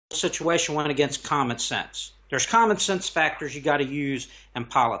situation went against common sense. There's common sense factors you got to use in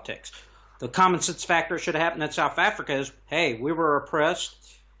politics. The common sense factor should have happened in South Africa is, hey, we were oppressed.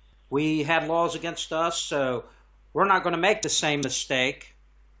 We had laws against us, so we're not going to make the same mistake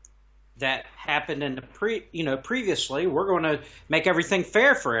that happened in the previously. We're going to make everything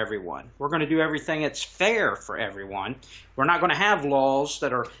fair for everyone. We're going to do everything that's fair for everyone. We're not going to have laws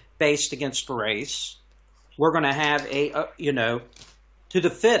that are based against race. We're going to have to the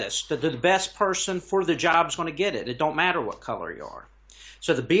fittest, the best person for the job is going to get it. It don't matter what color you are.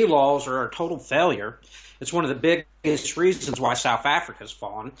 So the B laws are a total failure. It's one of the biggest reasons why South Africa's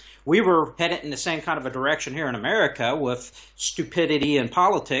fallen. We were headed in the same kind of a direction here in America with stupidity in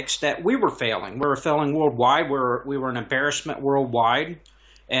politics that we were failing. We were failing worldwide. We were an embarrassment worldwide.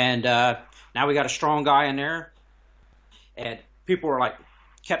 And now we got a strong guy in there. And people were like,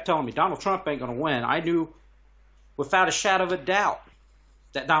 kept telling me, Donald Trump ain't going to win. I knew without a shadow of a doubt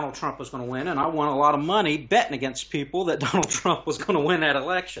that Donald Trump was going to win, and I won a lot of money betting against people that Donald Trump was going to win that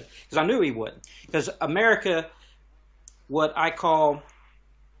election because I knew he wouldn't. Because America, what I call,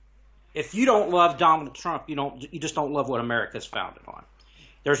 if you don't love Donald Trump, you just don't love what America is founded on.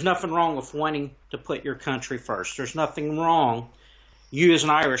 There's nothing wrong with wanting to put your country first. There's nothing wrong, you as an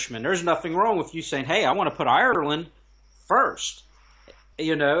Irishman, there's nothing wrong with you saying, hey, I want to put Ireland first.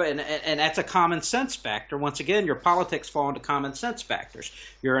 And that's a common sense factor. Once again, your politics fall into common sense factors.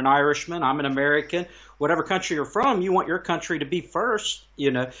 You're an Irishman, I'm an American. Whatever country you're from, you want your country to be first,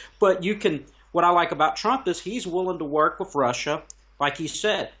 But what I like about Trump is he's willing to work with Russia, like he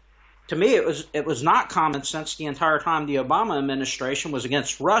said. To me, it was not common sense the entire time the Obama administration was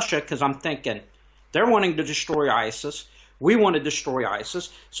against Russia, because I'm thinking they're wanting to destroy ISIS. We want to destroy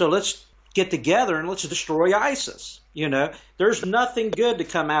ISIS. So let's get together and let's destroy ISIS. There's nothing good to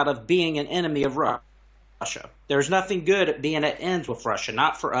come out of being an enemy of Russia. There's nothing good at being at ends with Russia,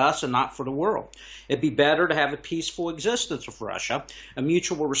 not for us and not for the world. It'd be better to have a peaceful existence with Russia, a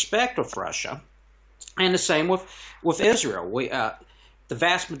mutual respect with Russia, and the same with Israel. The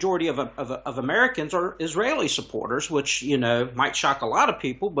vast majority of Americans are Israeli supporters, which, might shock a lot of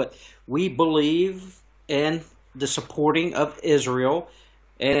people, but we believe in the supporting of Israel.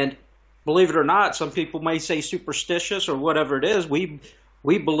 And believe it or not, some people may say superstitious or whatever it is. We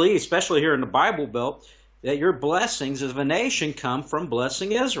believe, especially here in the Bible Belt, that your blessings as a nation come from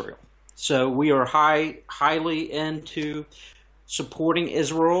blessing Israel. So we are highly into supporting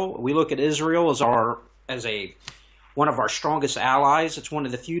Israel. We look at Israel as one of our strongest allies. It's one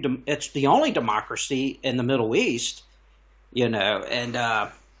of the few. It's the only democracy in the Middle East,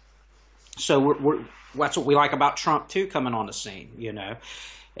 And so that's what we like about Trump too, coming on the scene,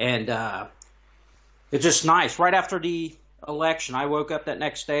 And it's just nice. Right after the election, I woke up that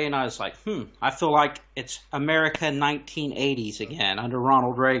next day and I was like, I feel like it's America 1980s again under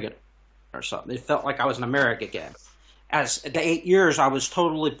Ronald Reagan or something. It felt like I was in America again. As the 8 years, I was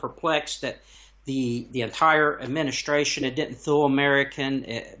totally perplexed that the entire administration, it didn't feel American.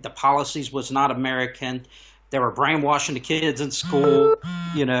 The policies was not American. They were brainwashing the kids in school,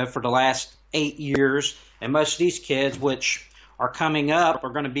 for the last 8 years. And most of these kids, which are coming up,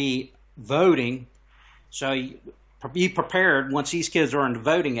 are going to be voting. So be prepared. Once these kids are in the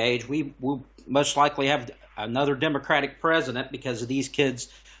voting age, we will most likely have another Democratic president, because of these kids.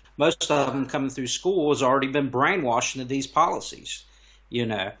 Most of them coming through school has already been brainwashed into these policies,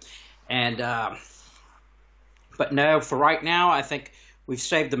 And but no, for right now, I think we've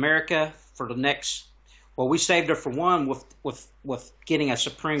saved America for the next. Well, we saved her for one with getting a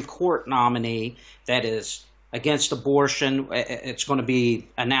Supreme Court nominee that is against abortion. It's going to be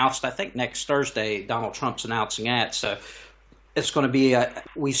announced, I think, next Thursday. Donald Trump's announcing that. So it's going to be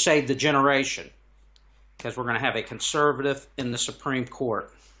we saved the generation, because we're going to have a conservative in the Supreme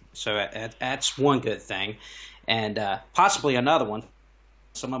Court. So that's one good thing. And possibly another one.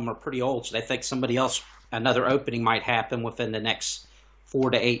 Some of them are pretty old, so they think another opening might happen within the next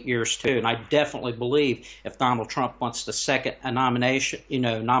 4 to 8 years too. And I definitely believe if Donald Trump wants the second nomination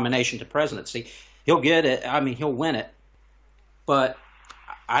to presidency, he'll get it. I mean, he'll win it. But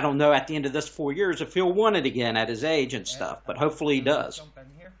I don't know at the end of this 4 years if he'll win it again at his age and stuff. But hopefully he does. Jump in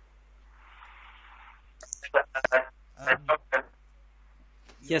here.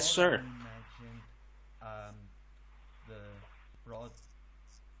 Yes, sir. You mentioned the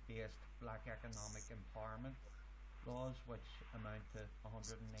broad-based black economic empowerment laws, which amount to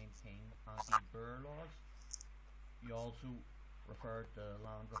 119 anti-Boer laws. You also referred to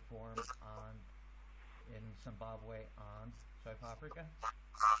land reform in Zimbabwe and South Africa,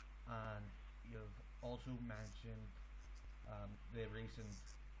 and you've also mentioned the recent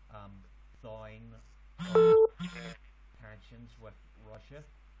thawing of tensions with Russia.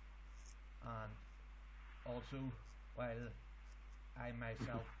 And also, while I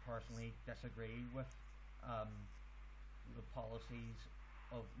myself personally disagree with um, the policies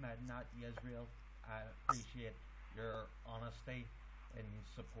of Medinati Israel, I appreciate your honesty in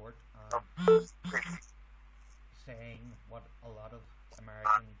support and saying what a lot of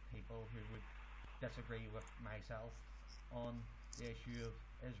American people who would disagree with myself on the issue of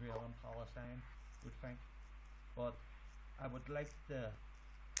Israel and Palestine would think. But I would like to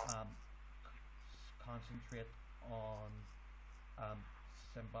um, concentrate on um,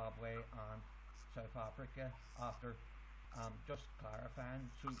 Zimbabwe and South Africa after just clarifying.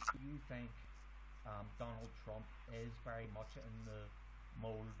 So you think Donald Trump is very much in the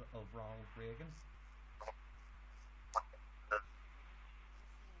mold of Ronald Reagan?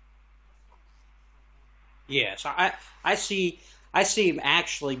 Yes, I see I see him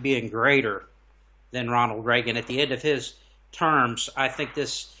actually being greater than Ronald Reagan at the end of his terms. I think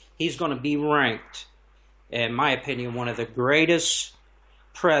this he's going to be ranked, in my opinion, one of the greatest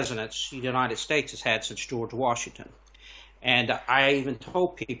presidents the United States has had since George Washington. And I even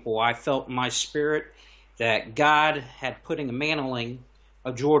told people I felt in my spirit that God had putting a mantling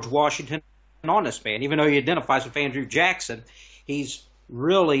of George Washington on this man. Even though he identifies with Andrew Jackson, he's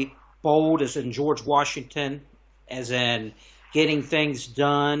really bold as in George Washington, as in getting things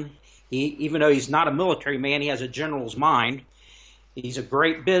done. Even though he's not a military man, he has a general's mind. He's a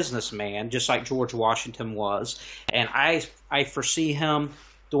great businessman, just like George Washington was. And I foresee him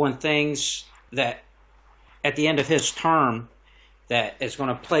doing things that at the end of his term that is going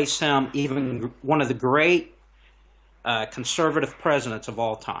to place him even one of the great conservative presidents of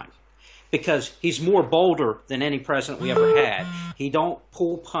all time, because he's more bolder than any president we ever had. He don't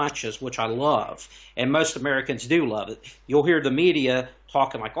pull punches, which I love, and most Americans do love it. You'll hear the media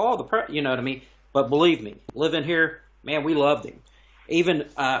talking like, "Oh, you know what I mean?" But believe me, living here, man, we loved him. Even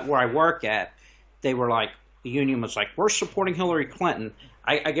where I work at, they were like, the union was like, "We're supporting Hillary Clinton."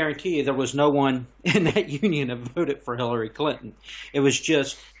 I guarantee you there was no one in that union that voted for Hillary Clinton. It was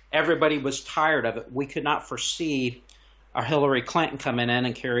just everybody was tired of it. We could not foresee a Hillary Clinton coming in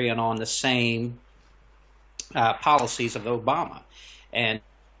and carrying on the same policies of Obama. And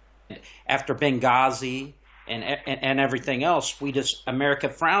after Benghazi and everything else, America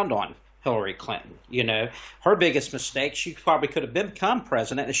frowned on Hillary Clinton. You know, her biggest mistake, she probably could have become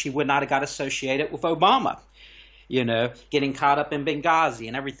president and she would not have got associated with Obama. You know, getting caught up in Benghazi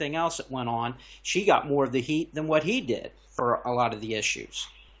and everything else that went on, she got more of the heat than what he did for a lot of the issues.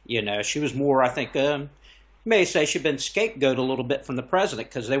 You know, she was more, I think, you may say she'd been scapegoated a little bit from the president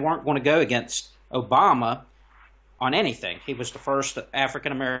because they weren't going to go against Obama on anything. He was the first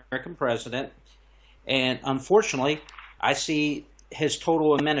African American president. And unfortunately, I see his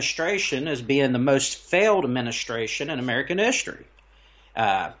total administration as being the most failed administration in American history.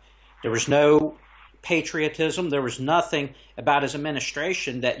 There was no patriotism. There was nothing about his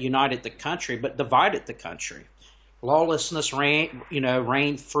administration that united the country, but divided the country. Lawlessness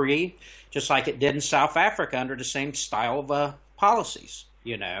reigned free, just like it did in South Africa under the same style of policies.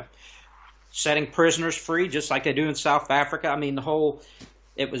 You know, setting prisoners free, just like they do in South Africa. I mean,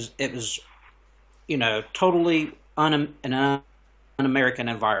 it was totally an un-American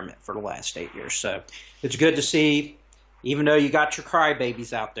environment for the last 8 years. So it's good to see, even though you got your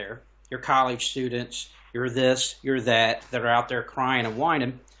crybabies out there, your college students, you're this, you're that are out there crying and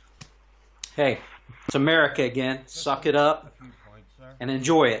whining. Hey, it's America again. Suck it up and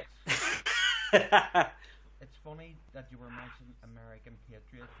enjoy it. It's funny that you were mentioning American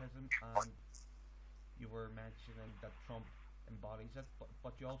patriotism and you were mentioning that Trump embodies it,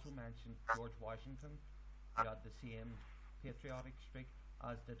 but you also mentioned George Washington. He had the same patriotic streak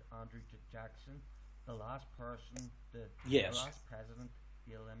as did Andrew Jackson, the last person, the last president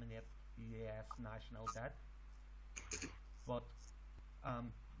to eliminate U.S. national debt. But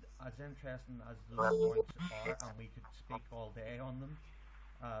as interesting as those points are, and we could speak all day on them,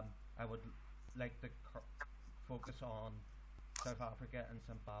 I would like to focus on South Africa and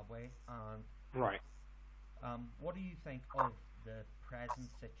Zimbabwe. And right. What do you think of the present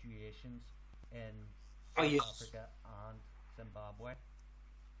situations in South Africa and Zimbabwe?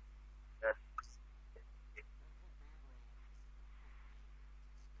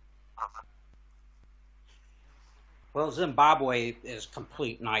 Well, Zimbabwe is a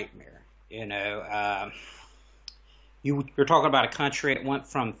complete nightmare. You know, you're talking about a country that went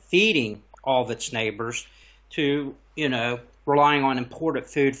from feeding all of its neighbors to, relying on imported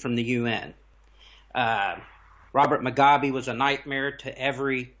food from the UN. Robert Mugabe was a nightmare to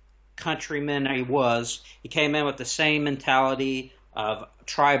every countryman he was. He came in with the same mentality of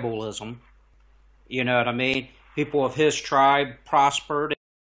tribalism. You know what I mean? People of his tribe prospered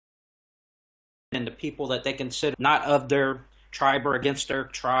and the people that they consider not of their tribe or against their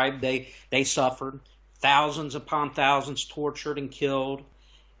tribe. They suffered thousands upon thousands, tortured and killed,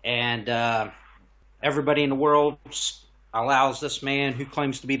 and everybody in the world allows this man who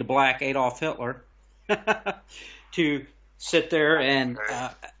claims to be the Black Adolf Hitler to sit there and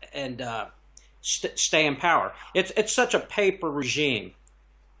stay in power. It's such a paper regime.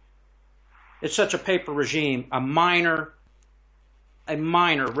 It's such a paper regime. A minor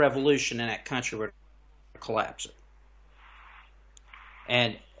revolution in that country would collapse it.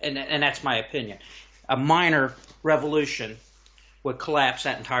 And that's my opinion. A minor revolution would collapse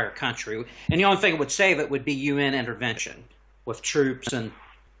that entire country. And the only thing that would save it would be UN intervention with troops and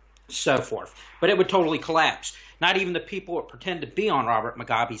so forth. But it would totally collapse. Not even the people that pretend to be on Robert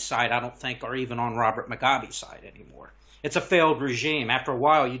Mugabe's side, I don't think, are even on Robert Mugabe's side anymore. It's a failed regime. After a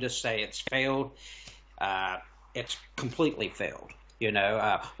while, you just say it's failed. It's completely failed. You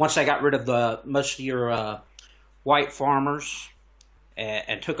know, once they got rid of most of your white farmers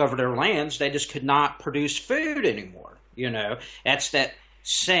and took over their lands, they just could not produce food anymore. You know, that's that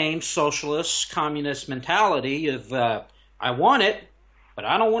same socialist, communist mentality of I want it, but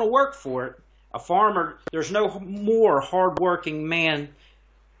I don't want to work for it. A farmer, there's no more hardworking man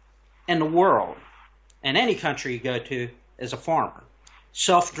in the world, in any country you go to, is a farmer.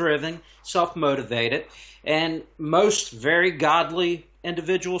 Self-driven, self-motivated, and most very godly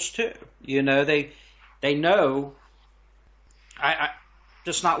individuals too. You know, they know. I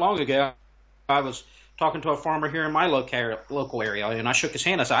just not long ago, I was talking to a farmer here in my local area, and I shook his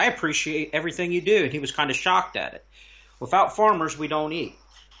hand. I said, I appreciate everything you do. And he was kind of shocked at it. Without farmers, we don't eat.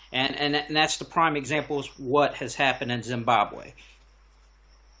 And that's the prime example of what has happened in Zimbabwe.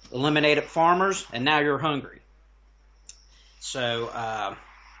 Eliminated farmers, and now you're hungry. So,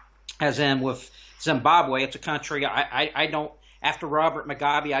 as in with Zimbabwe, it's a country I don't, after Robert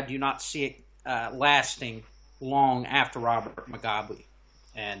Mugabe, I do not see it lasting long after Robert Mugabe.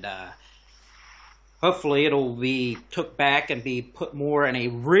 And hopefully it'll be took back and be put more in a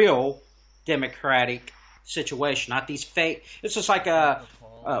real democratic situation, not these fake. It's just like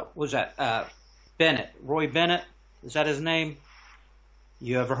what was that? Bennett, Roy Bennett, is that his name?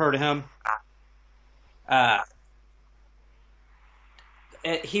 You ever heard of him?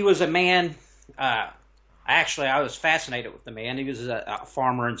 He was a man. Actually, I was fascinated with the man. He was a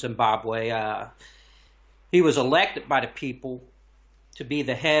farmer in Zimbabwe. He was elected by the people to be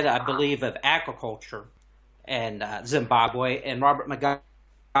the head, I believe, of agriculture in Zimbabwe. And Robert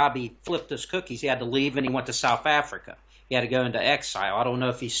Mugabe flipped his cookies. He had to leave, and he went to South Africa. He had to go into exile. I don't know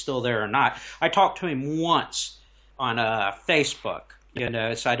if he's still there or not. I talked to him once on Facebook, you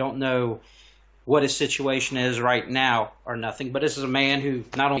know, so I don't know what his situation is right now or nothing. But this is a man who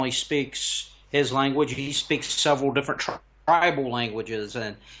not only speaks his language, he speaks several different tribal languages,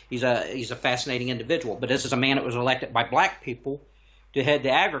 and he's a fascinating individual. But this is a man that was elected by black people to head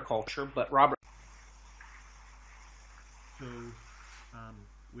the agriculture. But Robert. So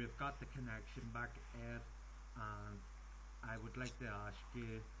we've got the connection back, Ed, and I would like to ask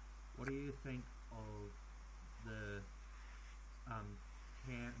you, what do you think of the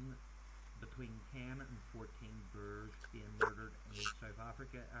between 10 and 14 Boers being murdered in South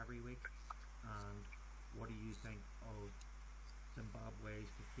Africa every week? And what do you think of Zimbabwe's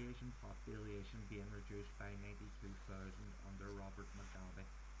Caucasian population being reduced by 92,000 under Robert Mugabe?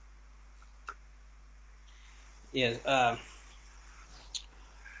 Yeah,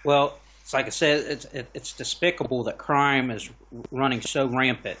 well, it's like I said, it's despicable that crime is running so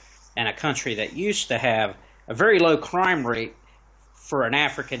rampant in a country that used to have a very low crime rate for an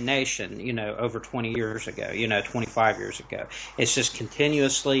African nation, you know, over 20 years ago, you know, 25 years ago. It's just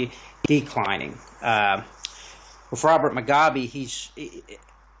continuously declining. With Robert Mugabe,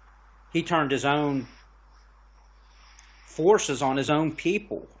 he turned his own forces on his own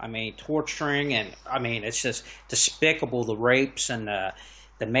people. I mean, torturing, and I mean, it's just despicable, the rapes and the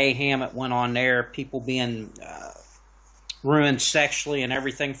mayhem that went on there, people being ruined sexually and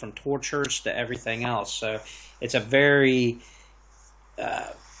everything from tortures to everything else. So it's a very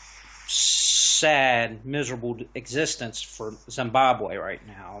sad, miserable existence for Zimbabwe right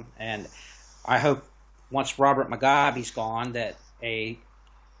now. And I hope once Robert Mugabe's gone that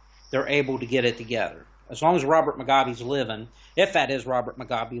they're able to get it together. As long as Robert Mugabe's living, if that is Robert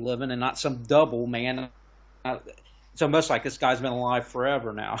Mugabe living and not some double man. It's almost like this guy's been alive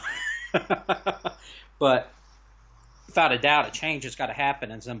forever now. But without a doubt, a change has got to happen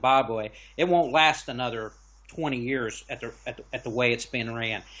in Zimbabwe. It won't last another 20 years at the way it's been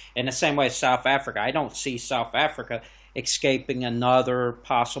ran. In the same way as South Africa, I don't see South Africa escaping another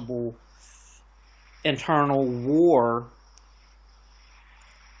possible internal war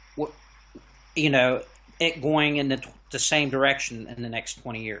you know, it going in the same direction in the next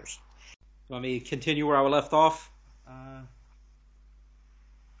 20 years. You want me to continue where I left off? Uh,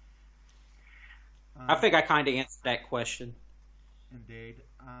 I and think I kind of answered that question. indeed,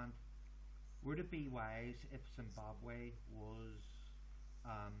 and would it be wise if Zimbabwe was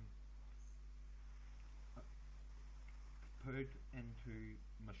um, put into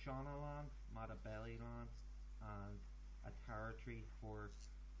Mashonaland, Matabeleland, and a territory for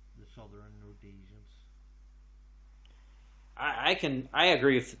the Southern Rhodesians? I can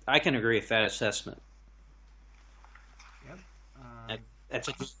agree with that assessment. Yep. That, And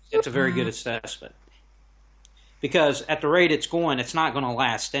that's a very good assessment because at the rate it's going, it's not going to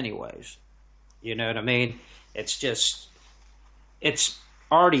last anyways. You know what I mean? It's just it's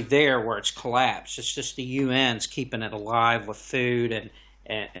already there where it's collapsed. It's just the UN's keeping it alive with food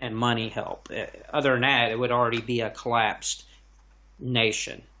and money help. Other than that, it would already be a collapsed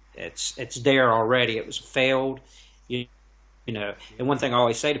nation. It's there already. It was failed. You, you know, and one thing I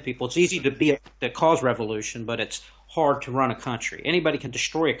always say to people, it's easy to cause revolution, but it's hard to run a country. Anybody can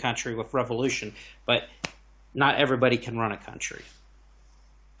destroy a country with revolution, but not everybody can run a country.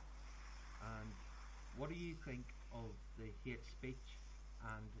 and what do you think of the hate speech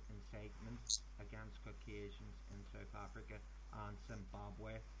and incitement against Caucasians in South Africa and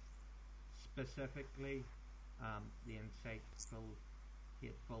Zimbabwe? Specifically, the insightful,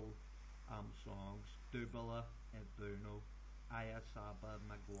 hateful songs Dubala and Bruno, Ayasaba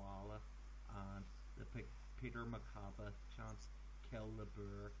Magwala, and the Peter Makaba chant Kill the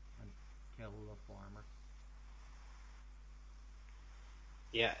Boer and Kill the Farmer.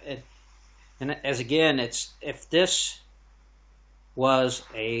 Yeah, and as again, it's if this was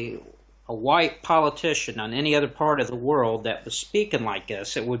a white politician on any other part of the world that was speaking like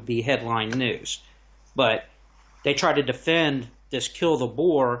this, it would be headline news. But they try to defend this "Kill the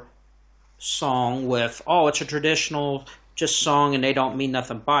Boer" song with, oh, it's a traditional just song and they don't mean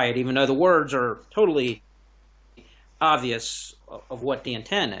nothing by it, even though the words are totally obvious of what the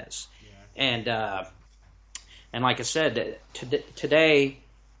intent is. Yeah. And like I said, today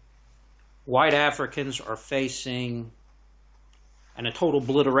white Africans are facing a total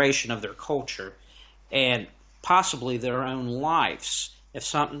obliteration of their culture and possibly their own lives if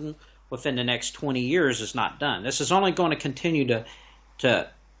something within the next 20 years is not done. This is only going to continue to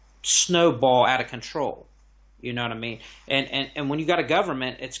snowball out of control. You know what I mean? And when you got a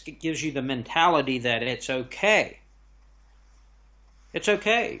government, it gives you the mentality that it's okay. It's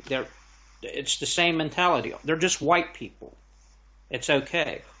okay. It's the same mentality. They're just white people. It's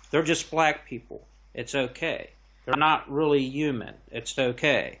okay. They're just black people. It's okay. They're not really human. It's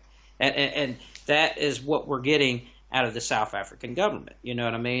okay. And that is what we're getting out of the South African government. You know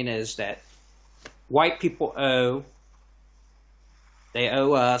what I mean? Is that white people they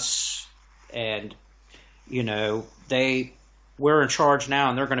owe us, and you know we're in charge now,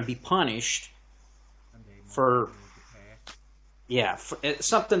 and they're going to be punished And they must for be able to pay. it's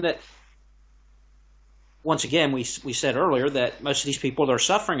something that once again we said earlier that most of these people that are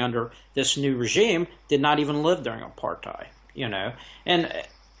suffering under this new regime did not even live during apartheid. You know, and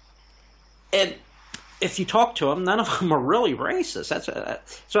if you talk to them, none of them are really racist.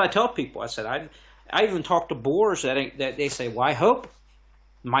 So I tell people. I said I even talk to Boers that they say, well, I hope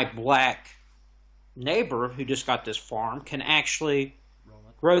my black neighbor who just got this farm can actually Run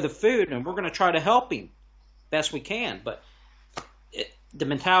it. grow the food, and we're going to try to help him best we can. But the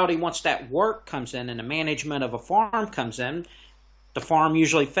mentality, once that work comes in and the management of a farm comes in, the farm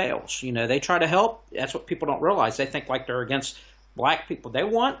usually fails. You know, they try to help. That's what people don't realize. They think like they're against black people. They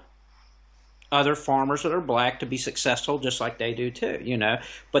want other farmers that are black to be successful just like they do too, you know.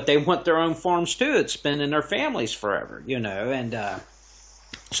 But they want their own farms too. It's been in their families forever, you know. And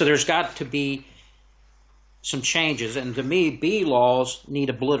so there's got to be some changes. And to me, B laws need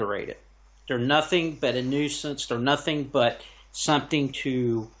obliterated. They're nothing but a nuisance. They're nothing but something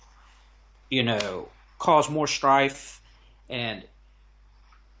to, you know, cause more strife. And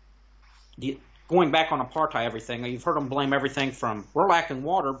going back on apartheid, everything, you've heard them blame everything from we're lacking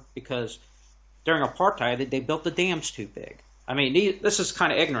water because during apartheid they built the dams too big. I mean, this is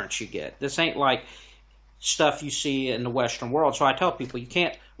kind of ignorance you get. This ain't like stuff you see in the Western world. So I tell people you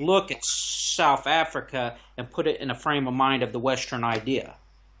can't look at South Africa and put it in a frame of mind of the Western idea,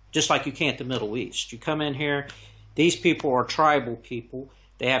 just like you can't the Middle East. You come in here, these people are tribal people.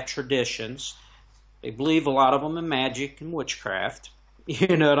 They have traditions. They believe a lot of them in magic and witchcraft.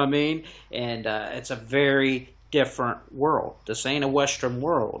 You know what I mean? And it's a very different world. This ain't a Western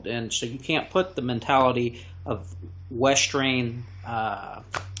world. And so you can't put the mentality of Western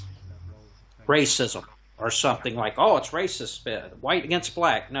Liberal thing. racism or something like, oh, it's racist, white against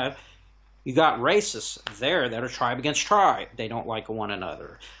black. No, You got racists there that are tribe against tribe. They don't like one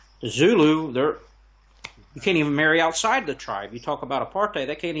another. The Zulu, you can't even marry outside the tribe. You talk about apartheid,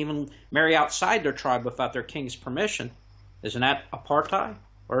 they can't even marry outside their tribe without their king's permission. Isn't that apartheid?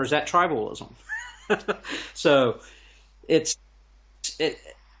 Or is that tribalism? So it's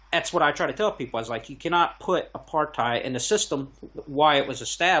that's what I try to tell people. I was like, you cannot put apartheid in the system, why it was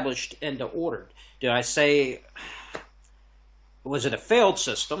established, into order. Did I say, was it a failed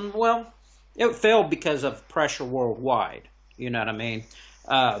system? Well, it failed because of pressure worldwide. You know what I mean?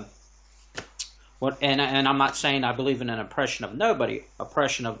 And I'm not saying I believe in an oppression of nobody,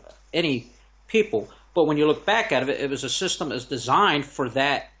 oppression of any people. But when you look back at it, it was a system that was designed for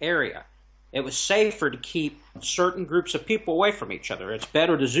that area. It was safer to keep certain groups of people away from each other. It's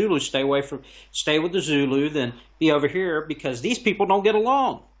better the Zulus stay with the Zulu than be over here, because these people don't get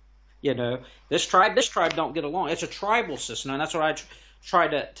along. You know, this tribe don't get along. It's a tribal system, and that's what I try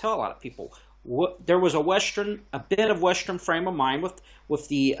to tell a lot of people. There was a bit of Western frame of mind with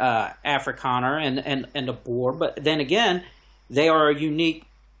the Afrikaner and the Boer, but then again, they are a unique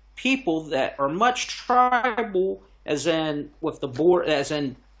people that are much tribal, as in with the Boer, as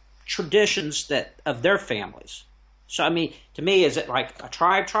in traditions that of their families. So I mean, to me, is it like a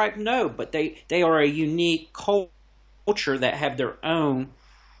tribe? No, but they are a unique culture that have their own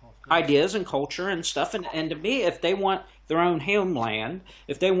ideas and culture and stuff. And to me, if they want their own homeland,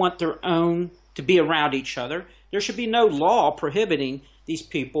 if they want their own to be around each other, there should be no law prohibiting these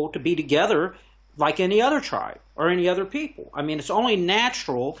people to be together like any other tribe or any other people. I mean, it's only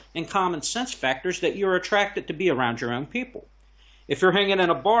natural and common sense factors that you're attracted to be around your own people. If you're hanging in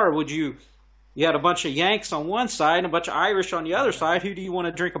a bar, you had a bunch of Yanks on one side and a bunch of Irish on the other side, who do you want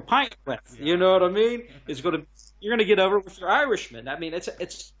to drink a pint with? You know what I mean? You're going to get over with your Irishman. I mean,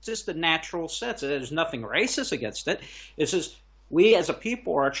 it's just a natural sense. There's nothing racist against it. It's just we as a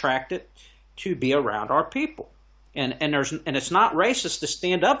people are attracted to be around our people. And it's not racist to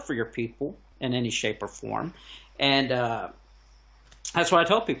stand up for your people in any shape or form. And that's what I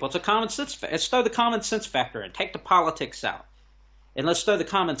tell people. It's a common sense. Let's throw the common sense factor in. Take the politics out. And let's throw the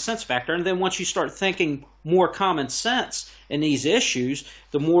common sense factor. And then once you start thinking more common sense in these issues,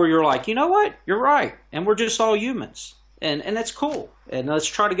 the more you're like, you know what? You're right. And we're just all humans. And that's cool. And let's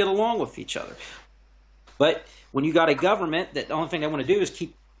try to get along with each other. But when you got a government that the only thing they want to do is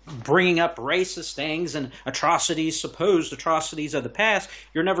keep bringing up racist things and atrocities, supposed atrocities of the past,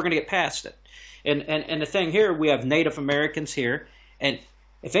 you're never going to get past it. And the thing here, we have Native Americans here. And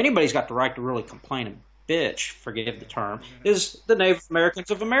if anybody's got the right to really complain and bitch, forgive the term, is the Native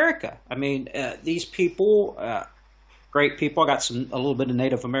Americans of America. I mean, these people, great people. I got a little bit of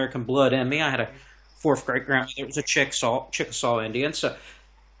Native American blood in me. I had a fourth great grandmother that was a Chickasaw Indian. So,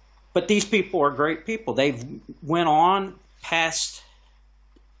 but these people are great people. They've went on past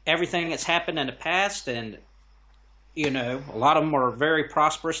everything that's happened in the past, and you know, a lot of them are very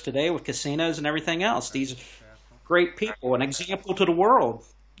prosperous today with casinos and everything else. These great people, an example to the world.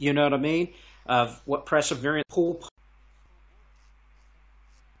 You know what I mean? Of what perseverance pull.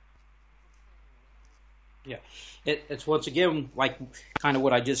 Yeah, it's once again like kind of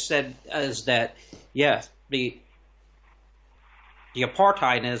what I just said, is that the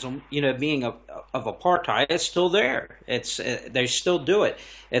apartheidism, you know, being of apartheid, is still there. They still do it.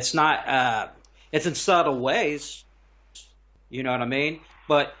 It's not. It's in subtle ways. You know what I mean?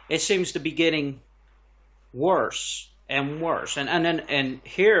 But it seems to be getting worse and worse. And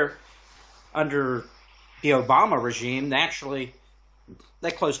here, under the Obama regime, naturally,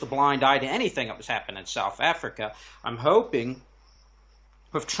 they closed a blind eye to anything that was happening in South Africa. I'm hoping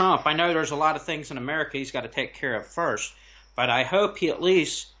with Trump, I know there's a lot of things in America he's got to take care of first, but I hope he at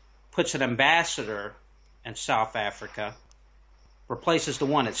least puts an ambassador in South Africa, replaces the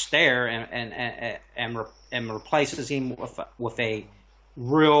one that's there, and replaces him with a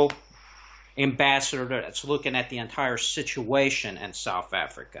real ambassador that's looking at the entire situation in South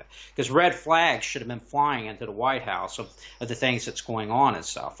Africa. Because red flags should have been flying into the White House of the things that's going on in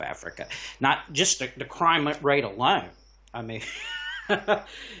South Africa. Not just the crime rate alone. I mean,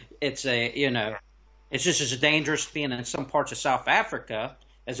 it's just as dangerous being in some parts of South Africa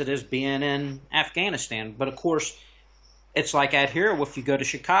as it is being in Afghanistan. But of course, it's like out here, if you go to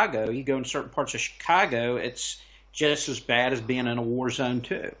Chicago, you go in certain parts of Chicago, it's just as bad as being in a war zone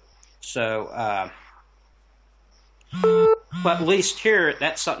too. So, but at least here,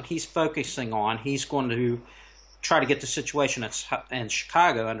 that's something he's focusing on. He's going to try to get the situation in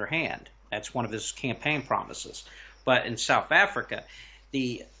Chicago under hand. That's one of his campaign promises. But in South Africa,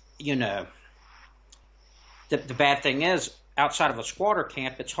 the bad thing is, outside of a squatter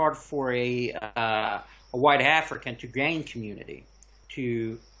camp, it's hard for a white African to gain community,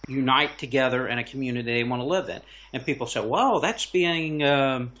 to unite together in a community they want to live in. And people say, well, that's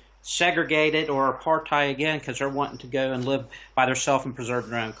being segregated or apartheid again because they're wanting to go and live by themselves and preserve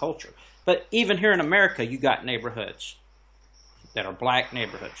their own culture. But even here in America, you got neighborhoods that are black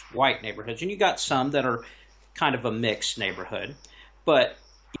neighborhoods, white neighborhoods, and you got some that are kind of a mixed neighborhood. But,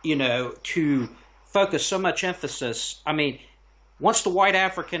 to focus so much emphasis, I mean, once the white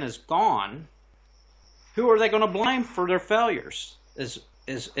African is gone, who are they going to blame for their failures? Is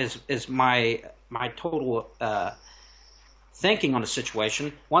my total thinking on the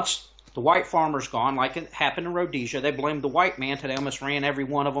situation. Once the white farmer's gone, like it happened in Rhodesia, they blamed the white man till they almost ran every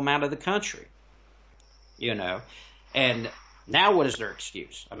one of them out of the country. And now what is their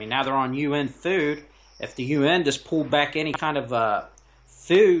excuse? I mean, now they're on UN food. If the UN just pulled back any kind of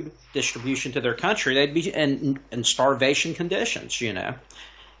food distribution to their country, they'd be in starvation conditions,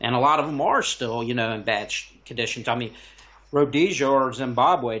 And a lot of them are still, in bad conditions. I mean, Rhodesia or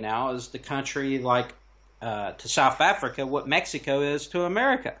Zimbabwe now is the country like to South Africa what Mexico is to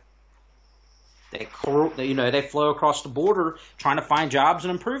America. They flow across the border trying to find jobs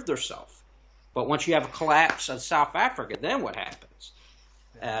and improve themselves. But once you have a collapse of South Africa, then what happens?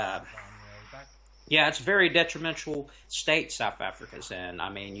 Yeah, it's a very detrimental state South Africa's in. I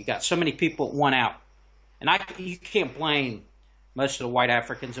mean, you got so many people that want out. And you can't blame most of the white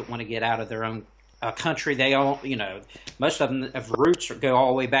Africans that want to get out of their own country. They all, most of them have roots that go all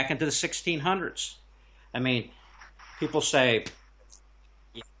the way back into the 1600s. I mean, people say,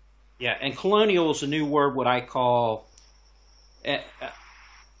 yeah, and colonial is a new word, what I call,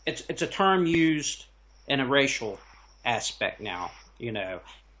 it's a term used in a racial aspect now,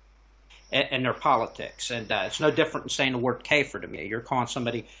 in their politics. And it's no different than saying the word kafir to me. You're calling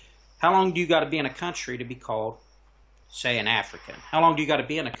somebody, how long do you got to be in a country to be called, say, an African? How long do you got to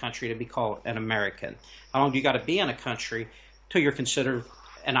be in a country to be called an American? How long do you got to be in a country till you're considered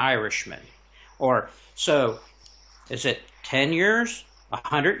an Irishman? Or, so, is it 10 years,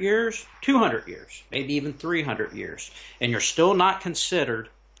 100 years, 200 years, maybe even 300 years, and you're still not considered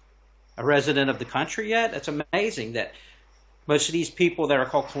a resident of the country yet? It's amazing that most of these people that are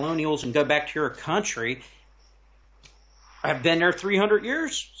called colonials and go back to your country have been there 300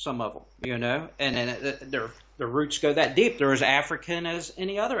 years, some of them, and their roots go that deep. They're as African as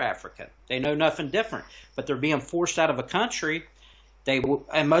any other African. They know nothing different, but they're being forced out of a country.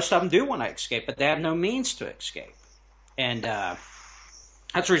 And most of them do want to escape, but they have no means to escape. And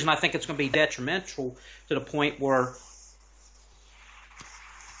that's the reason I think it's going to be detrimental to the point where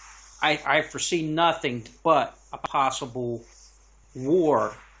I foresee nothing but a possible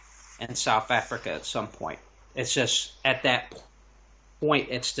war in South Africa at some point. It's just, at that point,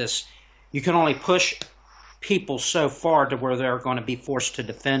 it's just, you can only push people so far to where they're going to be forced to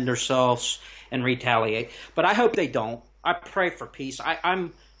defend themselves and retaliate. But I hope they don't. I pray for peace.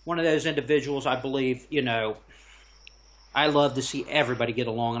 I'm one of those individuals, I believe, I love to see everybody get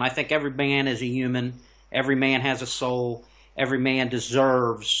along. And I think every man is a human. Every man has a soul. Every man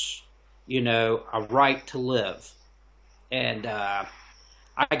deserves, a right to live. And I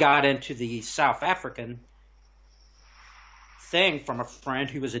got into the South African thing from a friend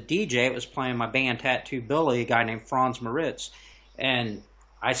who was a DJ. It was playing my band Tattoo Billy, a guy named Franz Moritz. And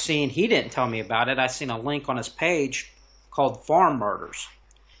he didn't tell me about it. I seen a link on his page called Farm Murders.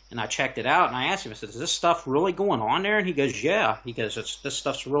 And I checked it out, and I asked him, I said, is this stuff really going on there? And he goes, yeah. He goes, this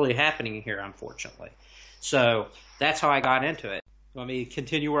stuff's really happening here, unfortunately. So that's how I got into it. You want me to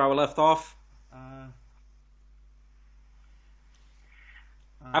continue where I left off?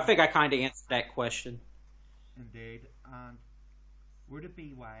 I think I kind of answered that question. Indeed. And would it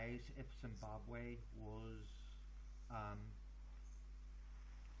be wise if Zimbabwe was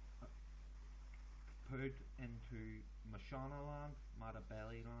put into Mashonaland,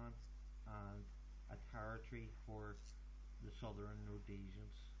 Matabeleland, and a territory for the Southern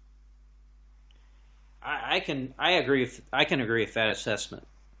Rhodesians? I can agree with that assessment.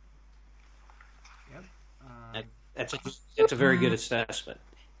 Yep. It's a very good assessment,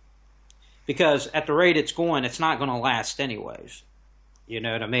 because at the rate it's going, it's not going to last anyways. You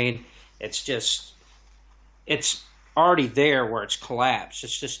know what I mean? It's already there where it's collapsed.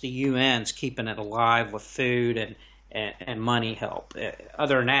 It's just the UN's keeping it alive with food and money help.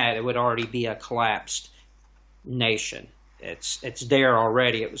 Other than that, it would already be a collapsed nation. It's there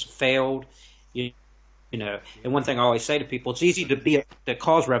already. It was failed. And one thing I always say to people, it's easy to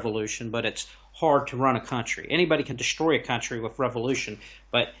cause revolution, but it's hard to run a country. Anybody can destroy a country with revolution,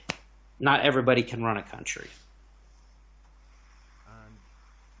 but not everybody can run a country. And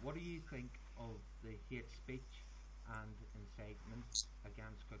what do you think of the hate speech and incitement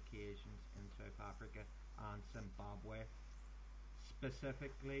against Caucasians in South Africa and Zimbabwe,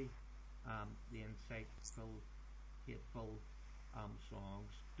 specifically the insightful, hateful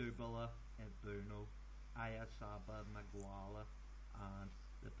songs Dubala and Bruno, Ayasaba Magwala, and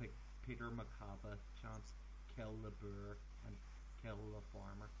the Peter Macaba chant Kill the Boer and Kill the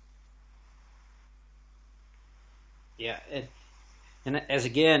Farmer. Yeah, and as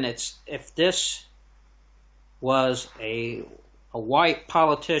again, it's if this was a white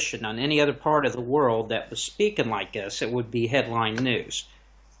politician on any other part of the world that was speaking like this, it would be headline news.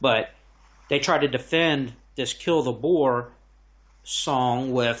 But they try to defend this "Kill the Boer"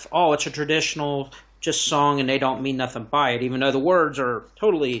 song with, oh, it's a traditional just song and they don't mean nothing by it, even though the words are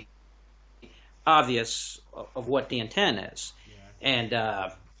totally obvious of what the intent is.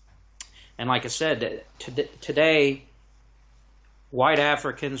 Yeah. And like I said, today, white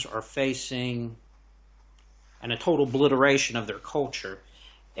Africans are facing a total obliteration of their culture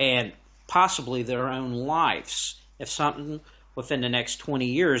and possibly their own lives if something within the next 20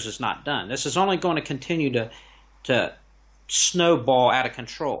 years is not done. This is only going to continue to snowball out of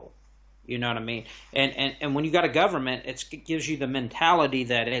control. You know what I mean? And when you got a government, it gives you the mentality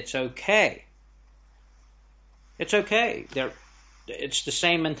that it's okay. It's okay. It's the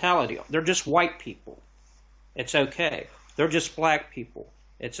same mentality. They're just white people. It's okay. They're just black people.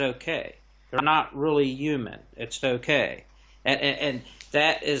 It's okay. They're not really human. It's okay. And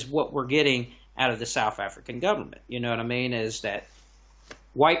that is what we're getting out of the South African government. You know what I mean? Is that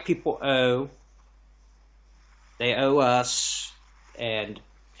white people they owe us, and,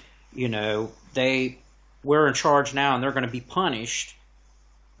 you know, we're in charge now and they're going to be punished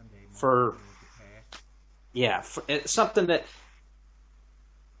for, it's something that,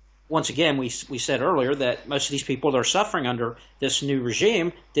 once again, we said earlier that most of these people that are suffering under this new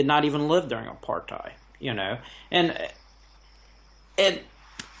regime did not even live during apartheid, you know. And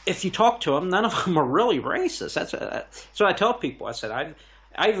if you talk to them, none of them are really racist. So I tell people, I said,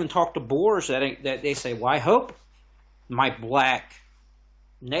 I even talk to Boers that they say, well, I hope my black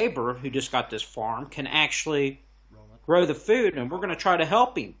neighbor who just got this farm can actually grow the food, and we're going to try to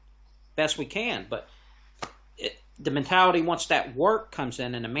help him best we can. But the mentality, once that work comes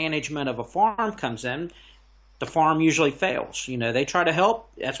in and the management of a farm comes in, the farm usually fails. You know, they try to help.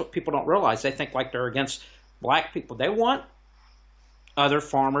 That's what people don't realize. They think like they're against black people. They want other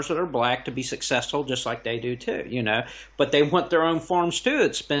farmers that are black to be successful just like they do too, you know. But they want their own farms too.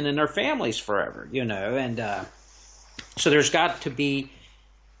 It's been in their families forever, you know. And so there's got to be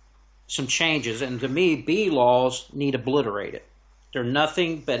some changes. And to me, B laws need obliterated. They're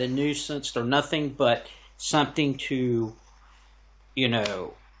nothing but a nuisance. They're nothing but something to, you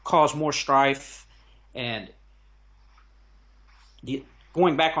know, cause more strife. And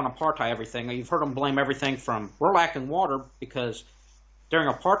going back on apartheid, everything, you've heard them blame everything from, we're lacking water because during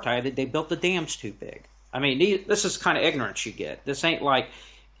apartheid they built the dams too big. I mean, this is kind of ignorance you get. This ain't like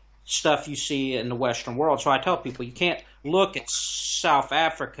stuff you see in the Western world. So I tell people, you can't look at South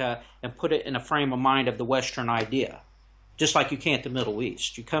Africa and put it in a frame of mind of the Western idea, just like you can't the Middle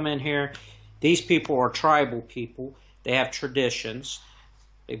East. You come in here, these people are tribal people. They have traditions.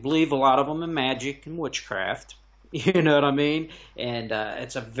 They believe, a lot of them, in magic and witchcraft. You know what I mean? And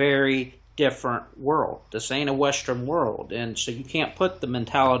it's a very different world. This ain't a Western world. And so you can't put the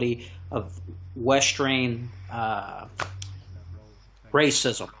mentality of Western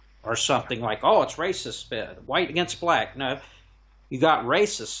racism or something like, oh, it's racist, white against black. No, you got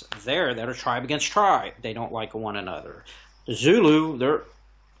racists there that are tribe against tribe. They don't like one another. The Zulu,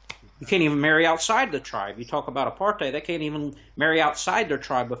 you can't even marry outside the tribe. You talk about apartheid, they can't even marry outside their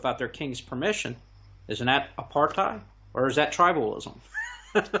tribe without their king's permission. Isn't that apartheid? Or is that tribalism?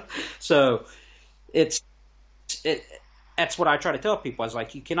 So that's what I try to tell people. I was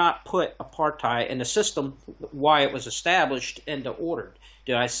like, you cannot put apartheid in the system, why it was established, into order.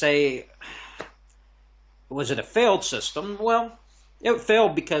 Did I say, was it a failed system? Well, it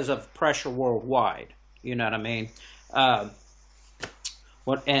failed because of pressure worldwide. You know what I mean? And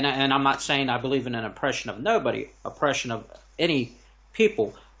I'm not saying I believe in an oppression of nobody, oppression of any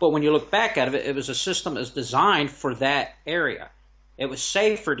people. But when you look back at it, it was a system that was designed for that area. It was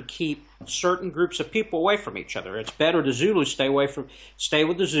safer to keep certain groups of people away from each other. It's better the Zulus stay with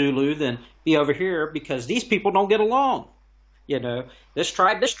the Zulu than be over here, because these people don't get along. You know, this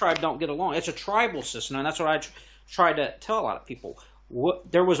tribe don't get along. It's a tribal system, and that's what I try to tell a lot of people.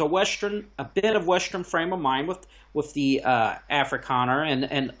 There was a bit of Western frame of mind with the Afrikaner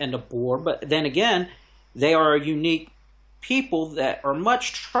and the Boer, but then again, they are a unique people that are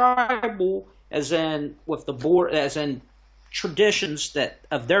much tribal, as in with the Boer, as in traditions that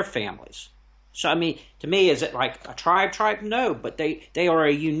of their families. So I mean, to me, is it like a tribe? No, but they are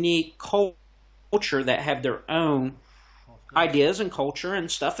a unique culture that have their own ideas and culture and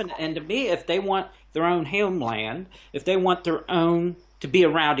stuff. And to me, if they want their own homeland, if they want their own to be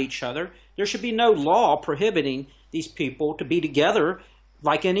around each other, there should be no law prohibiting these people to be together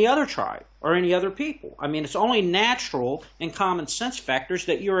like any other tribe or any other people. I mean, it's only natural and common sense factors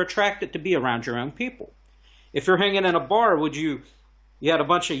that you're attracted to be around your own people. If you're hanging in a bar, you had a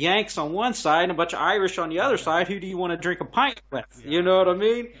bunch of Yanks on one side and a bunch of Irish on the other side, who do you want to drink a pint with? You know what I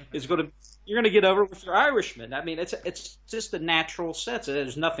mean? You're going to get over with your Irishman. I mean, it's just a natural sense.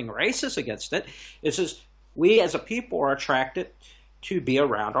 There's nothing racist against it. It's just we as a people are attracted to be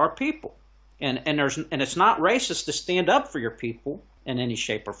around our people. And it's not racist to stand up for your people in any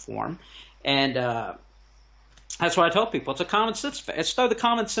shape or form. And that's why I tell people it's a common sense. Let's throw the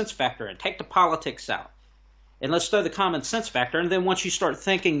common sense factor in. Take the politics out. And let's throw the common sense factor. And then once you start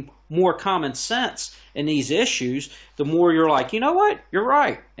thinking more common sense in these issues, the more you're like, you know what? You're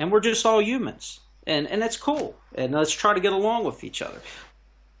right. And we're just all humans. And that's cool. And let's try to get along with each other.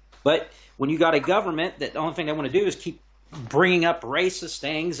 But when you got a government that the only thing they want to do is keep bringing up racist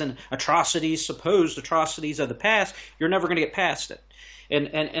things and atrocities, supposed atrocities of the past, you're never going to get past it.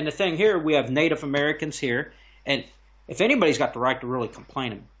 And the thing here, we have Native Americans here. And if anybody's got the right to really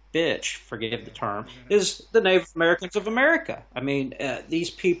complain and bitch, forgive the term, is the Native Americans of America. I mean, these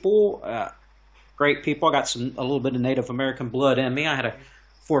people, great people. I got a little bit of Native American blood in me. I had a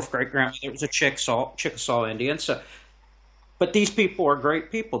fourth great grandmother that was a Chickasaw Indian. So, but these people are great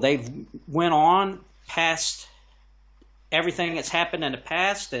people. They've went on past everything that's happened in the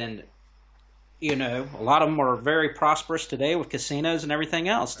past, and you know, a lot of them are very prosperous today with casinos and everything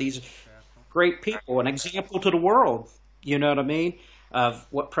else. These great people, an example to the world. You know what I mean? Of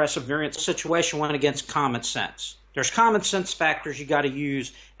what perseverance situation went against common sense. There's common sense factors you got to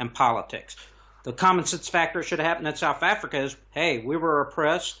use in politics. The common sense factor should have happened in South Africa is, hey, we were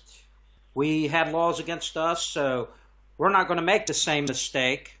oppressed. We had laws against us, so we're not going to make the same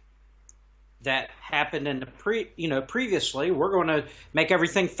mistake that happened in the previously. We're going to make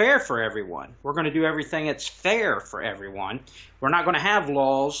everything fair for everyone. We're going to do everything that's fair for everyone. We're not going to have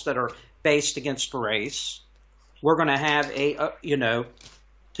laws that are based against race. We're going to have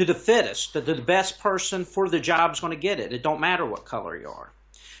to the fittest, the best person for the job is going to get it. It don't matter what color you are.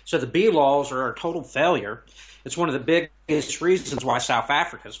 So the B laws are a total failure. It's one of the biggest reasons why South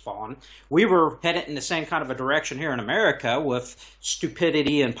Africa's fallen. We were headed in the same kind of a direction here in America with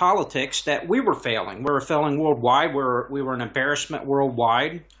stupidity in politics that we were failing. We were failing worldwide. We were an embarrassment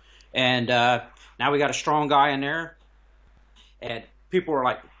worldwide. And now we got a strong guy in there. And people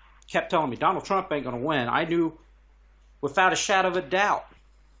were kept telling me, Donald Trump ain't going to win. I knew without a shadow of a doubt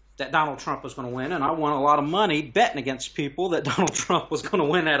that Donald Trump was going to win, and I won a lot of money betting against people that Donald Trump was going to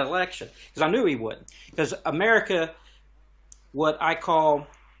win that election because I knew he would. Because America, what I call,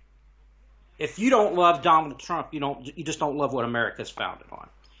 if you don't love Donald Trump, you just don't love what America's founded on.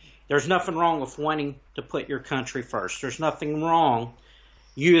 There's nothing wrong with wanting to put your country first. There's nothing wrong,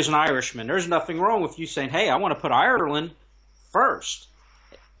 you as an Irishman, there's nothing wrong with you saying, hey, I want to put Ireland first.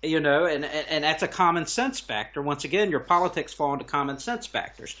 And that's a common sense factor. Once again, your politics fall into common sense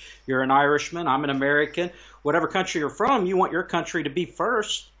factors. You're an Irishman, I'm an American. Whatever country you're from, you want your country to be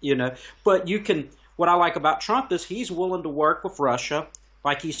first, But what I like about Trump is he's willing to work with Russia,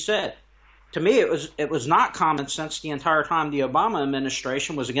 like he said. To me, it was not common sense the entire time the Obama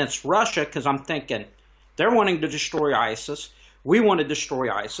administration was against Russia, because I'm thinking, they're wanting to destroy ISIS. We want to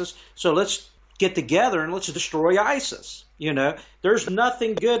destroy ISIS. So let's get together and let's destroy ISIS. There's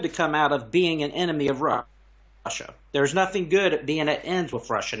nothing good to come out of being an enemy of Russia. There's nothing good at being at ends with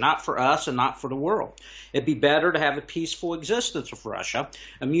Russia, not for us and not for the world. It'd be better to have a peaceful existence with Russia,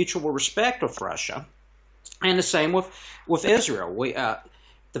 a mutual respect with Russia, and the same with Israel.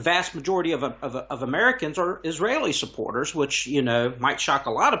 The vast majority of Americans are Israeli supporters, which, might shock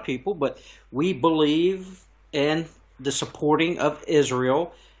a lot of people, but we believe in the supporting of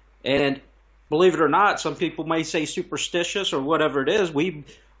Israel. And believe it or not, some people may say superstitious or whatever it is. We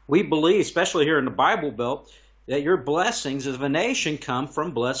believe, especially here in the Bible Belt, that your blessings as a nation come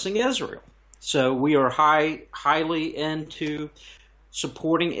from blessing Israel. So we are highly into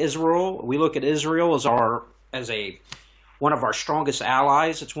supporting Israel. We look at Israel as one of our strongest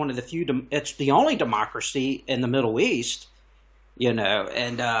allies. It's one of the few. It's the only democracy in the Middle East,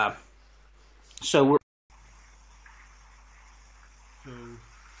 and so we're.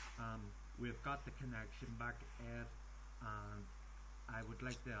 We've got the connection back, Ed, and I would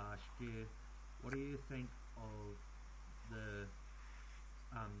like to ask you, what do you think of the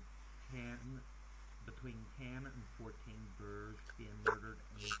 10 and 14 Boers being murdered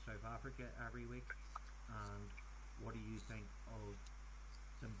in South Africa every week, and what do you think of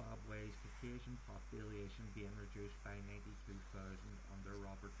Zimbabwe's Caucasian population being reduced by 92,000 under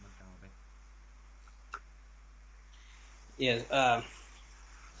Robert Mugabe. Yeah.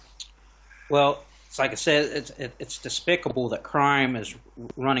 Well, it's like I said, it's despicable that crime is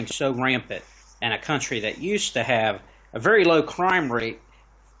running so rampant in a country that used to have a very low crime rate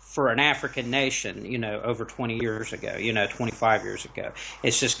for an African nation, over 20 years ago, 25 years ago.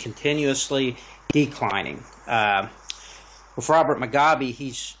 It's just continuously declining. With Robert Mugabe,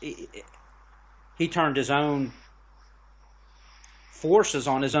 he turned his own forces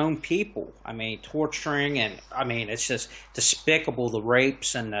on his own people. I mean, torturing, and I mean, it's just despicable, the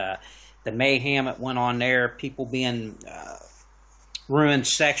rapes and the mayhem that went on there, people being ruined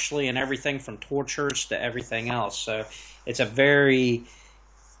sexually and everything from tortures to everything else. So it's a very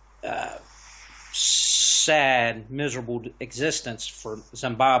sad, miserable existence for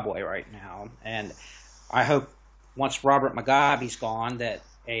Zimbabwe right now. And I hope once Robert Mugabe's gone that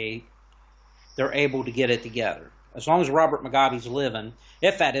they're able to get it together. As long as Robert Mugabe's living,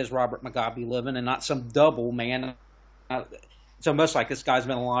 if that is Robert Mugabe living and not some double man, it's almost like this guy's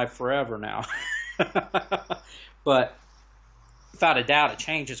been alive forever now. But without a doubt, a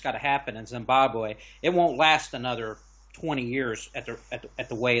change has got to happen in Zimbabwe. It won't last another 20 years at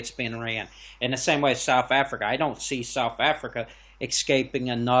the way it's been ran. In the same way as South Africa, I don't see South Africa escaping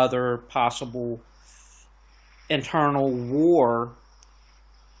another possible internal war.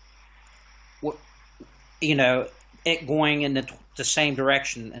 It going in the same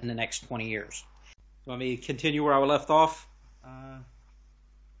direction in the next 20 years. Let me continue where I left off.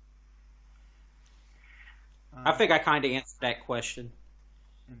 I think I kind of answered that question.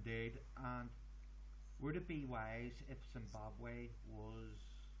 Indeed. And would it be wise if Zimbabwe was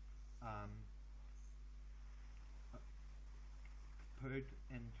put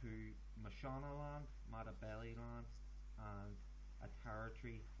into Mashonaland, Matabeleland, and a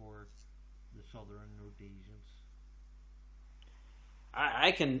territory for the Southern Rhodesians?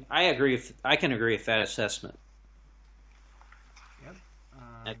 I can agree with that assessment.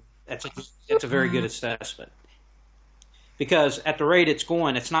 Yep. It's a very good assessment, because at the rate it's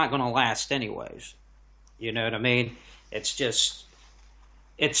going, it's not going to last anyways. You know what I mean? It's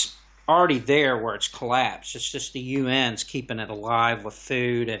already there where it's collapsed. It's just the UN's keeping it alive with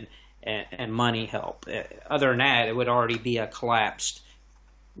food and money help. Other than that, it would already be a collapsed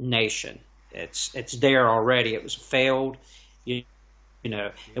nation. It's there already. It was failed.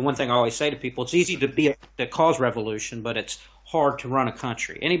 And one thing I always say to people, it's easy to cause revolution, but it's hard to run a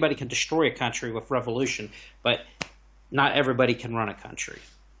country. Anybody can destroy a country with revolution, but not everybody can run a country.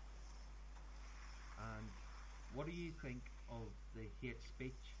 And what do you think of the hate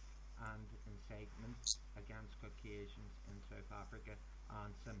speech and incitement against Caucasians in South Africa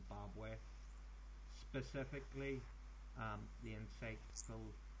and Zimbabwe? Specifically, the insightful,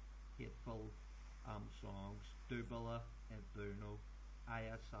 hateful songs Dubala and Bruno,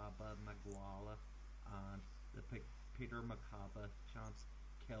 Ayasaba Magwala, and the Peter Makaba chant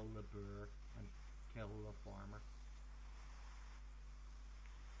Kill the Boer and Kill the Farmer.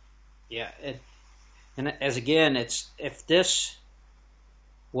 Yeah, and as again, if this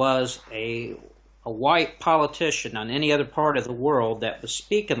was a white politician on any other part of the world that was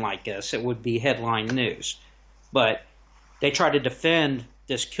speaking like this, it would be headline news. But they try to defend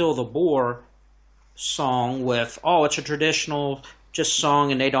this Kill the Boer song with, oh, it's a traditional just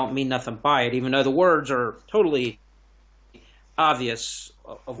song and they don't mean nothing by it, even though the words are totally obvious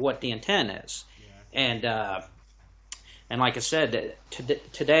of what the intent is. Yeah. And like I said,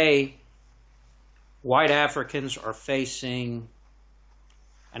 today, white Africans are facing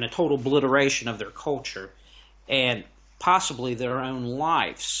a total obliteration of their culture and possibly their own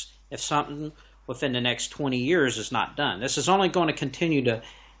lives if something within the next 20 years is not done. This is only going to continue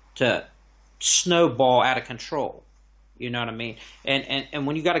to snowball out of control. You know what I mean? And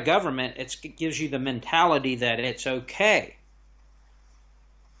when you got a government, it gives you the mentality that it's okay.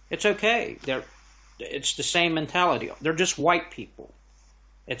 It's okay. It's the same mentality. They're just white people.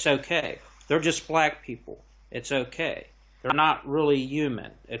 It's okay. They're just black people. It's okay. They're not really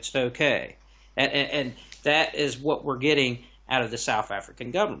human. It's okay. And that is what we're getting out of the South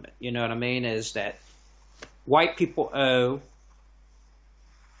African government. You know what I mean? Is that white people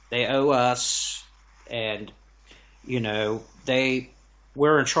they owe us, and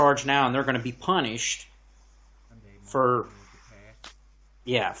we're in charge now, and they're going to be punished for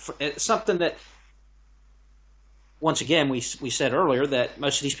it's something that, once again, we said earlier that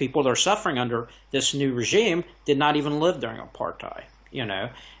most of these people that are suffering under this new regime did not even live during apartheid,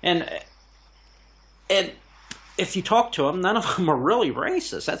 and if you talk to them, none of them are really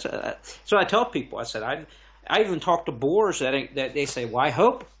racist. So I tell people, I said, I even talk to Boers that they say, well, I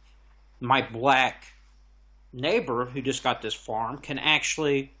hope my black neighbor who just got this farm can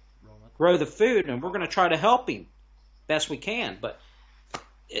actually grow the food, and we're going to try to help him best we can. But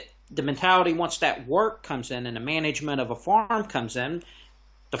the mentality, once that work comes in and the management of a farm comes in,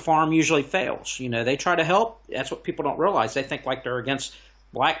 the farm usually fails. You know, they try to help. That's what people don't realize. They think like they're against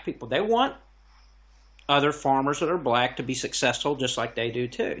black people. They want other farmers that are black to be successful just like they do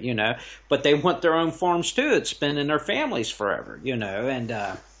too, you know. But they want their own farms too. It's been in their families forever, you know.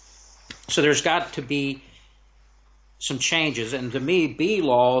 And so there's got to be some changes. And to me, B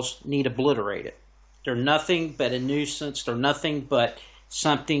laws need obliterated. They're nothing but a nuisance. They're nothing but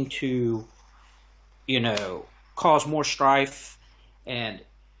something to, you know, cause more strife. And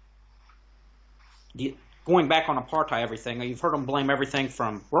going back on apartheid, everything, you've heard them blame everything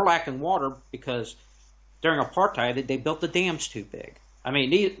from we're lacking water because during apartheid they built the dams too big. I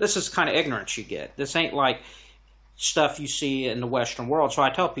mean, this is kind of ignorance you get. This ain't like stuff you see in the Western world. So I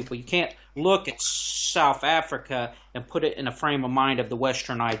tell people you can't look at South Africa and put it in a frame of mind of the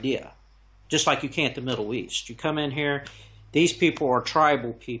Western idea, just like you can't the Middle East. You come in here, these people are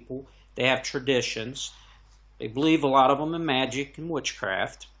tribal people. They have traditions. They believe, a lot of them, in magic and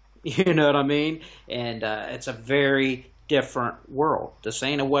witchcraft. You know what I mean? And it's a very different world. This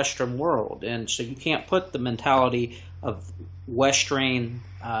ain't a Western world. And so you can't put the mentality of Western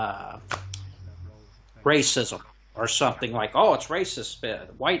racism or something like, oh, it's racist,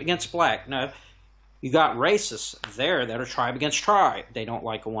 white against black. No, you got racists there that are tribe against tribe. They don't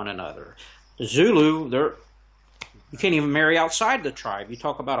like one another. The Zulu, you can't even marry outside the tribe. You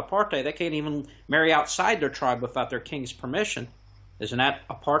talk about apartheid, they can't even marry outside their tribe without their king's permission. Isn't that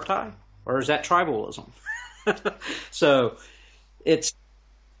apartheid? Or is that tribalism? So that's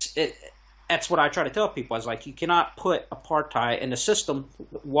what I try to tell people. I was like, you cannot put apartheid in the system,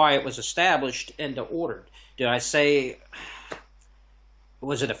 why it was established, into order. Did I say,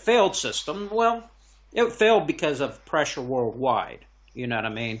 was it a failed system? Well, it failed because of pressure worldwide. You know what I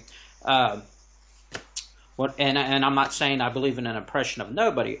mean? And I'm not saying I believe in an oppression of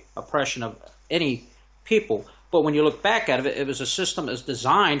nobody, oppression of any people. But when you look back at it, it was a system that was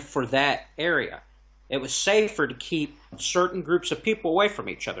designed for that area. It was safer to keep certain groups of people away from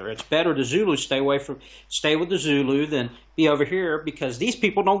each other. It's better the Zulus stay with the Zulu than be over here because these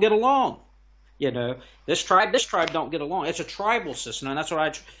people don't get along. You know, this tribe don't get along. It's a tribal system, and that's what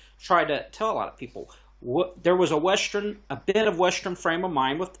I try to tell a lot of people. There was a bit of Western frame of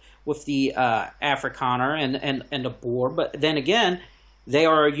mind with the Afrikaner and the Boer, but then again, they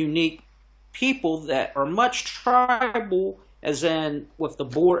are a unique people that are much tribal, as in with the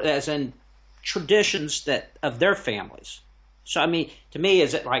Boer, as in traditions that of their families. So I mean, to me,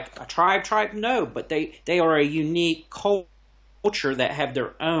 is it like a tribe? No, but they are a unique culture that have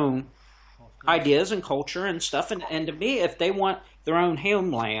their own ideas and culture and stuff. And to me, if they want their own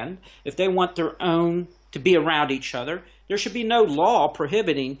homeland, if they want their own to be around each other, there should be no law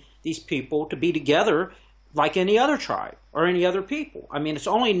prohibiting these people to be together like any other tribe or any other people. I mean, it's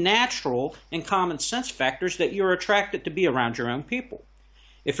only natural and common sense factors that you're attracted to be around your own people.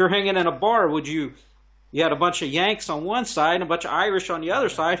 If you're hanging in a bar, you had a bunch of Yanks on one side and a bunch of Irish on the other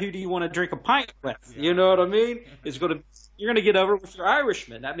side, who do you want to drink a pint with? You know what I mean? You're going to get over with your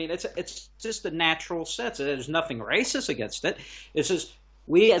Irishman. I mean, it's just a natural sense. There's nothing racist against it. It's just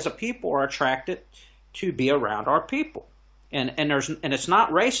we as a people are attracted to be around our people. And it's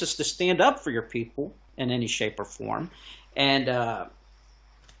not racist to stand up for your people in any shape or form. And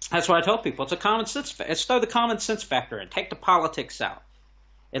that's what I tell people. It's a common sense. Let's throw the common sense factor in. Take the politics out.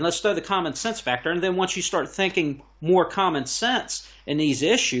 And let's throw the common sense factor. And then once you start thinking more common sense in these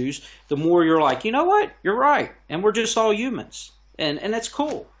issues, the more you're like, you know what? You're right. And we're just all humans. And that's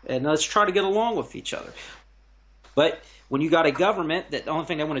cool. And let's try to get along with each other. But when you got a government that the only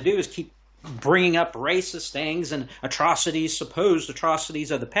thing they want to do is keep bringing up racist things and atrocities, supposed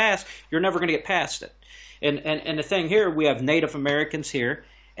atrocities of the past, you're never going to get past it. And the thing here, we have Native Americans here.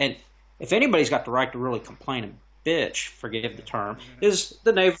 And if anybody's got the right to really complain and bitch, forgive the term, is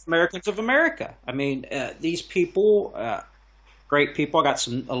the Native Americans of America. I mean, these people, great people. I got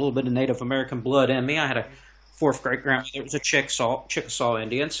a little bit of Native American blood in me. I had a fourth great grandmother that was a Chickasaw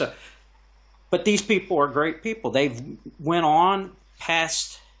Indian. So, but these people are great people. They've went on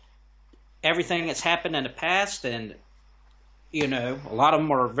past everything that's happened in the past, and you know, a lot of them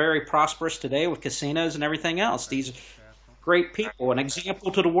are very prosperous today with casinos and everything else. These great people, an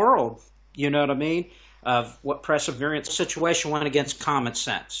example to the world. You know what I mean? Of what perseverance situation went against common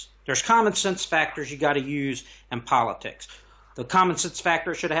sense. There's common sense factors you got to use in politics. The common sense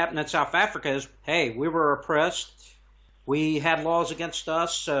factor should have happened in South Africa is, hey, we were oppressed. We had laws against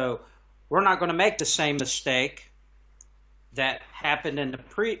us, so we're not going to make the same mistake that happened in the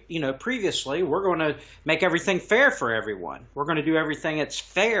previously. We're going to make everything fair for everyone. We're going to do everything that's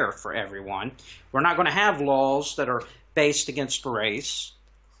fair for everyone. We're not going to have laws that are based against race.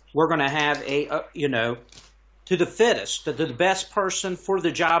 We're going to have to the fittest, to the best person for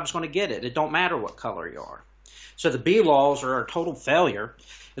the job is going to get it. It don't matter what color you are. So the B laws are a total failure.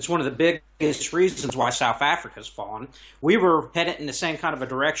 It's one of the biggest reasons why South Africa's fallen. We were headed in the same kind of a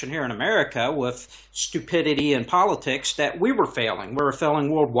direction here in America with stupidity in politics that we were failing. We were failing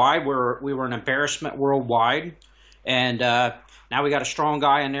worldwide. We were an embarrassment worldwide. And now we got a strong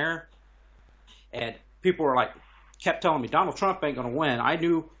guy in there. And people were like, kept telling me, Donald Trump ain't going to win. I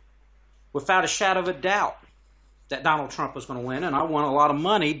knew without a shadow of a doubt that Donald Trump was going to win, and I won a lot of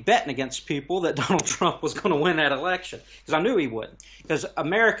money betting against people that Donald Trump was going to win that election because I knew he wouldn't. Because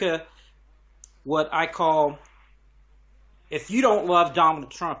America, what I call, if you don't love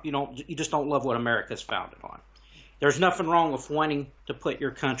Donald Trump, you just don't love what America's founded on. There's nothing wrong with wanting to put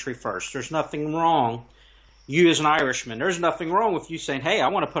your country first. There's nothing wrong, you as an Irishman, there's nothing wrong with you saying, hey, I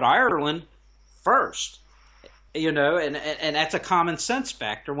want to put Ireland first. And that's a common sense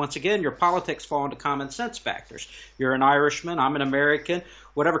factor. Once again, your politics fall into common sense factors. You're an Irishman, I'm an American.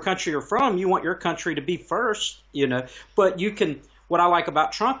 Whatever country you're from, you want your country to be first, But what I like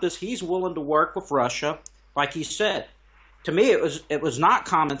about Trump is he's willing to work with Russia, like he said. To me, it was not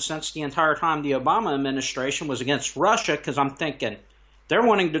common sense the entire time the Obama administration was against Russia, because I'm thinking they're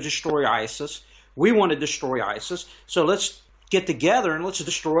wanting to destroy ISIS. We want to destroy ISIS. So let's get together and let's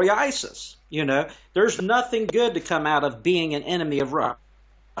destroy ISIS. There's nothing good to come out of being an enemy of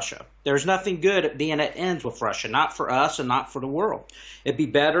Russia. There's nothing good at being at ends with Russia, not for us and not for the world. It'd be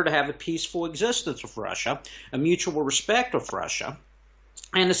better to have a peaceful existence with Russia, a mutual respect with Russia,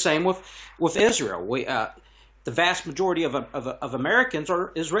 and the same with Israel. The vast majority of Americans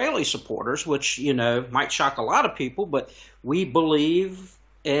are Israeli supporters, which might shock a lot of people, but we believe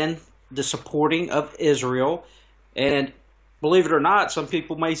in the supporting of Israel. And believe it or not, some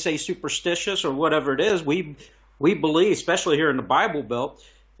people may say superstitious or whatever it is. We believe, especially here in the Bible Belt,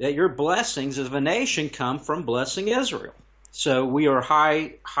 that your blessings as a nation come from blessing Israel. So we are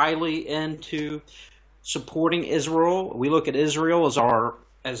highly into supporting Israel. We look at Israel as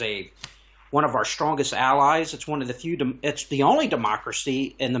one of our strongest allies. It's one of the few. It's the only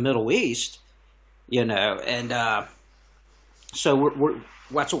democracy in the Middle East. And so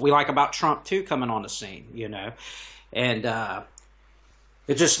that's what we like about Trump too, coming on the scene. And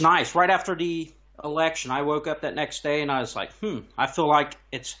it's just nice. Right after the election, I woke up that next day and I was like, I feel like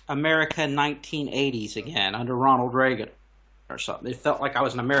it's America 1980s again under Ronald Reagan or something. It felt like I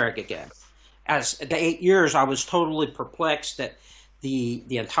was in America again. As the 8 years, I was totally perplexed that the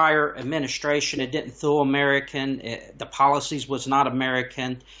entire administration, it didn't feel American. The policies was not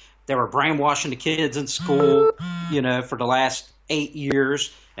American. They were brainwashing the kids in school, for the last 8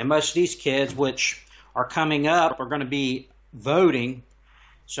 years. And most of these kids, which are coming up, are going to be voting.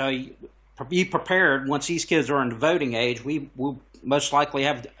 So be prepared. Once these kids are in the voting age, we will most likely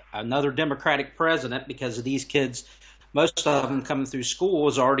have another Democratic president, because of these kids, most of them coming through school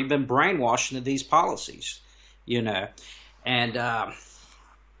has already been brainwashed into these policies, And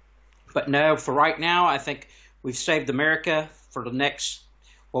but no, for right now, I think we've saved America for the next.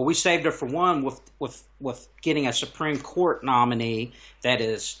 Well, we saved her for one with getting a Supreme Court nominee that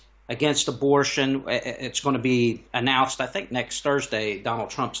is against abortion. It's going to be announced, I think, next Thursday. Donald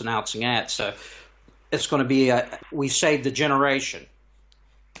Trump's announcing that. So it's going to be we saved the generation,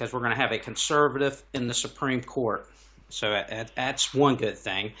 because we're going to have a conservative in the Supreme Court. So that's one good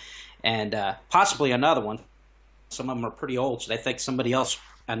thing. And possibly another one. Some of them are pretty old, so they think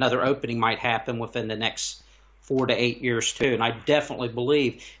another opening might happen within the next 4 to 8 years too. And I definitely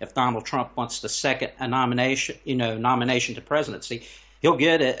believe if Donald Trump wants the second nomination to presidency, he'll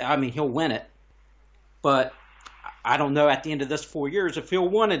get it. I mean, he'll win it. But I don't know at the end of this 4 years if he'll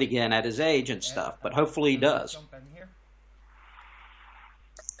win it again at his age and stuff. But hopefully he does.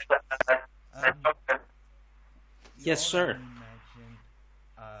 Yes, sir. Mentioned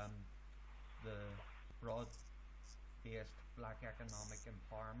the broad-based black economic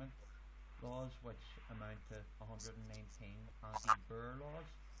empowerment laws, which amount to 119 anti-Boer laws.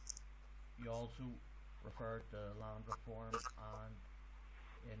 You also referred to land reform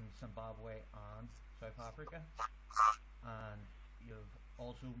in Zimbabwe and South Africa, and you've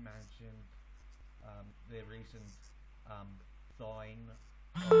also mentioned the recent thawing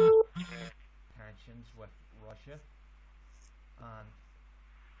of tensions with Russia, and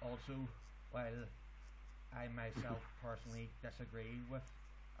also, while I myself personally disagree with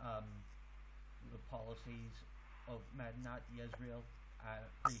the policies of Medinat Israel, I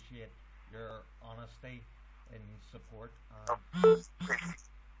appreciate your honesty in support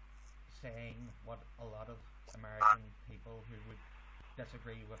saying what a lot of American people who would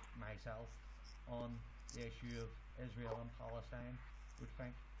disagree with myself on the issue of Israel and Palestine would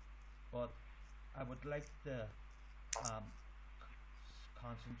think. But I would like to um,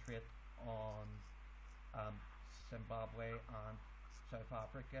 concentrate on um, Zimbabwe and South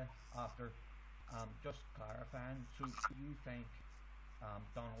Africa after just clarifying. So you think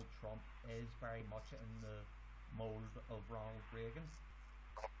Donald Trump is very much in the mold of Ronald Reagan?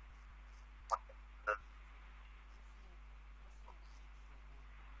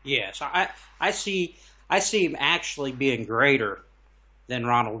 Yes, I see him actually being greater than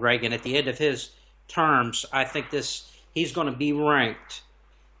Ronald Reagan at the end of his terms. I think this he's going to be ranked,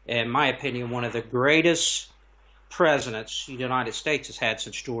 in my opinion, one of the greatest presidents the United States has had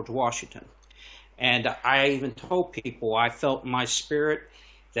since George Washington. And I even told people I felt in my spirit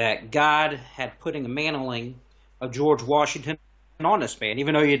that God had putting a mantling of George Washington on this man.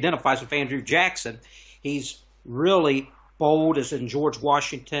 Even though he identifies with Andrew Jackson, he's really bold as in George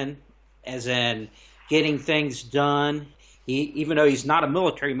Washington, as in getting things done. Even though he's not a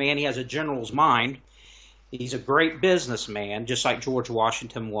military man, he has a general's mind. He's a great businessman, just like George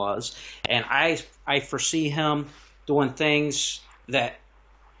Washington was. And I foresee him doing things that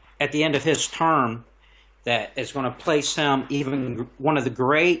at the end of his term that is going to place him even one of the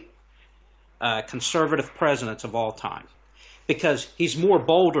great conservative presidents of all time, because he's more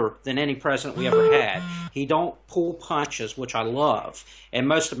bolder than any president we ever had. He don't pull punches, which I love, and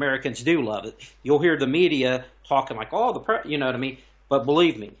most Americans do love it. You'll hear the media talking like, "Oh, you know what I mean?" But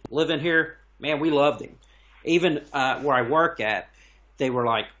believe me, living here, man, we loved him. Even where I work at, they were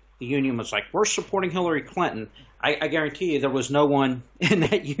like, the union was like, "We're supporting Hillary Clinton." I guarantee you there was no one in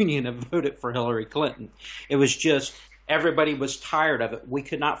that union that voted for Hillary Clinton. It was just everybody was tired of it. We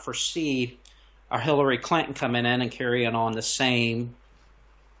could not foresee a Hillary Clinton coming in and carrying on the same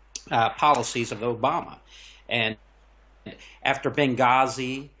policies of Obama. And after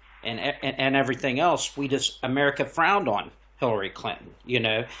Benghazi and everything else, America frowned on Hillary Clinton. You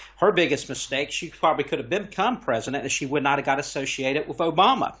know, her biggest mistake, she probably could have become president if she would not have got associated with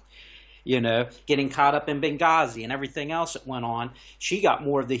Obama. You know, getting caught up in Benghazi and everything else that went on, she got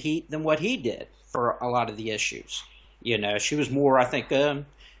more of the heat than what he did for a lot of the issues. You know, she was more, I think, you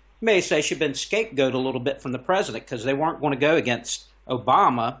may say she'd been scapegoated a little bit from the president because they weren't going to go against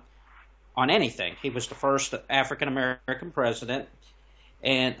Obama on anything. He was the first African American president.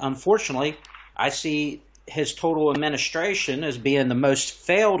 And unfortunately, I see his total administration as being the most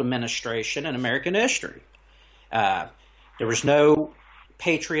failed administration in American history. There was no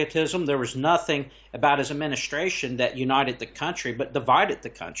patriotism. There was nothing about his administration that united the country, but divided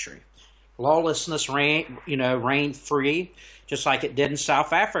the country. Lawlessness reigned free, just like it did in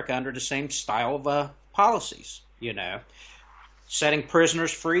South Africa under the same style of policies. You know, setting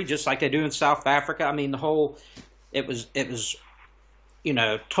prisoners free, just like they do in South Africa. I mean, it was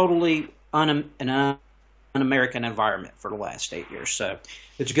totally an un-American environment for the last 8 years. So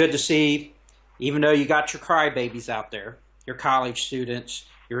it's good to see, even though you got your crybabies out there, your college students,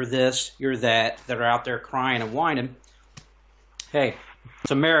 you're this, you're that are out there crying and whining. Hey,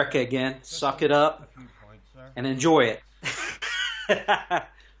 it's America again. Just Suck it up a few points there. and enjoy it.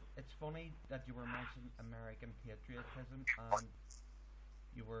 It's funny that you were mentioning American patriotism and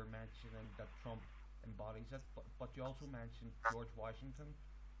you were mentioning that Trump embodies it, but you also mentioned George Washington.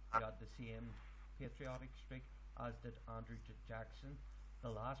 He had the same patriotic streak as did Andrew Jackson, the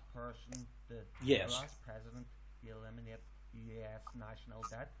last person, the Yes. last president to eliminate U.S. national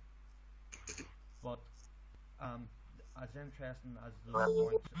debt. But as interesting as those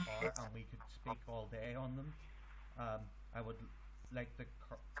points are, and we could speak all day on them, I would like to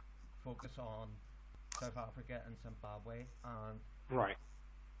focus on South Africa and Zimbabwe. And Right.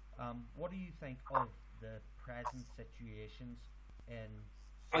 what do you think of the present situations in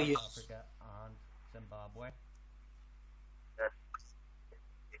Oh, South yes. Africa and Zimbabwe?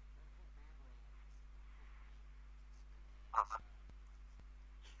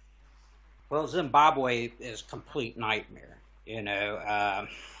 Well, Zimbabwe is a complete nightmare. You know,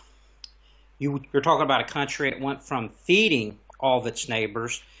 you're talking about a country that went from feeding all of its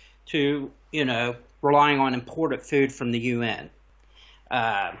neighbors to, relying on imported food from the UN.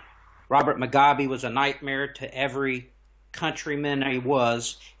 Robert Mugabe was a nightmare to every countryman he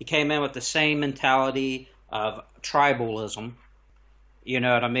was. He came in with the same mentality of tribalism. You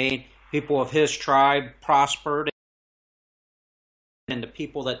know what I mean? People of his tribe prospered, and the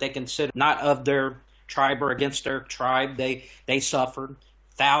people that they consider not of their tribe or against their tribe, they suffered.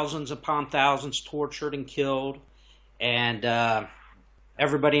 Thousands upon thousands tortured and killed. And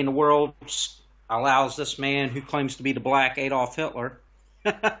Everybody in the world allows this man who claims to be the Black Adolf Hitler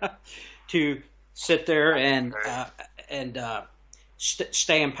to sit there and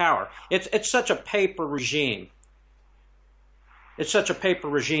stay in power. It's such a paper regime. It's such a paper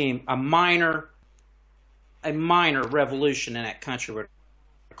regime. A minor revolution in that country would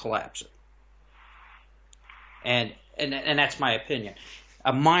collapse it. And that's my opinion.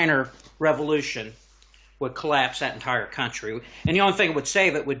 A minor revolution would collapse that entire country. And the only thing that would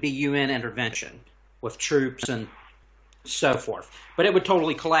save it would be UN intervention with troops and so forth. But it would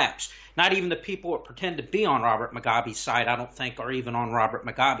totally collapse. Not even the people that pretend to be on Robert Mugabe's side, I don't think, are even on Robert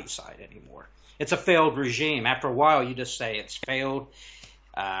Mugabe's side anymore. It's a failed regime. After a while, you just say it's failed.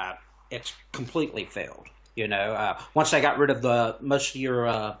 It's completely failed. You know, once they got rid of most of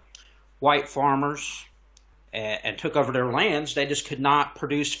your white farmers and took over their lands, they just could not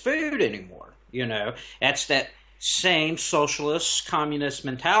produce food anymore. You know, that's that same socialist, communist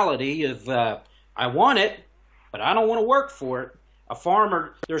mentality of I want it, but I don't want to work for it. A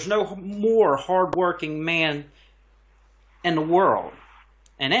farmer, there's no more hardworking man in the world,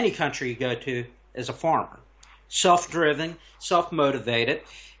 in any country you go to, as a farmer. Self-driven, self-motivated,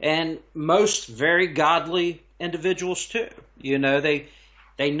 and most very godly individuals too. You know, they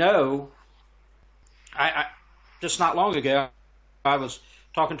know. I just not long ago, I was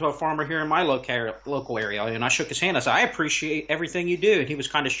talking to a farmer here in my local area, and I shook his hand. I said, I appreciate everything you do. And he was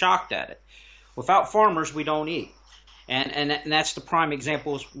kind of shocked at it. Without farmers, we don't eat. And that's the prime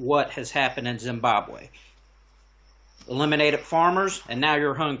example of what has happened in Zimbabwe. Eliminated farmers, and now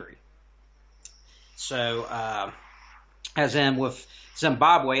you're hungry. So, as in with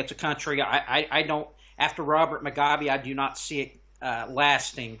Zimbabwe, it's a country I don't, after Robert Mugabe, I do not see it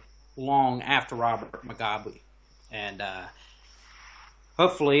lasting long after Robert Mugabe. And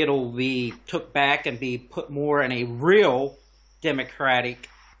hopefully it'll be took back and be put more in a real democratic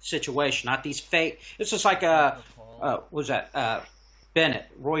situation, not these fake. It's just like what was that? Bennett,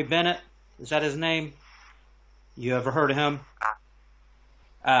 Roy Bennett, is that his name? You ever heard of him?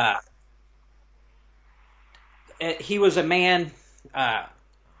 He was a man.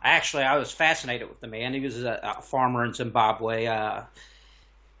 Actually, I was fascinated with the man. He was a farmer in Zimbabwe.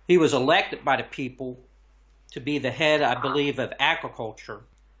 He was elected by the people to be the head, I believe, of agriculture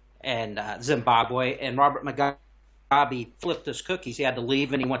in Zimbabwe. And Robert Mugabe flipped his cookies. He had to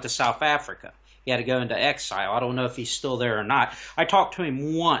leave, and he went to South Africa. He had to go into exile. I don't know if he's still there or not. I talked to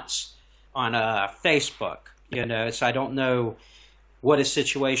him once on Facebook, you know, so I don't know what his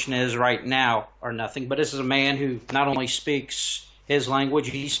situation is right now or nothing. But this is a man who not only speaks his language,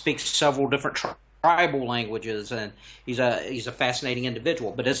 he speaks several different tribal languages, and he's a fascinating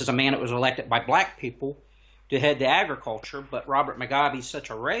individual. But this is a man that was elected by black people to head the agriculture, but Robert Mugabe's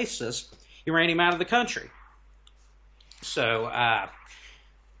such a racist, he ran him out of the country. So I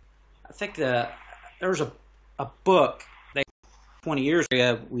think there's a book that 20 years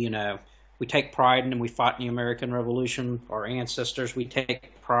ago, we take pride in, and we fought in the American Revolution, our ancestors. We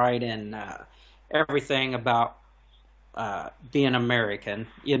take pride in everything about being American,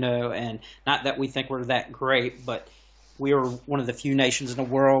 you know, and not that we think we're that great, but we are one of the few nations in the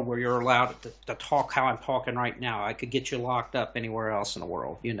world where you're allowed to talk how I'm talking right now. I could get you locked up anywhere else in the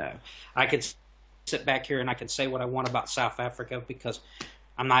world, you know. I could sit back here and I could say what I want about South Africa because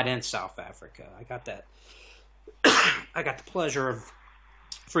I'm not in South Africa. I got that. I got the pleasure of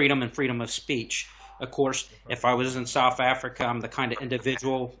freedom and freedom of speech. Of course, if I was in South Africa, I'm the kind of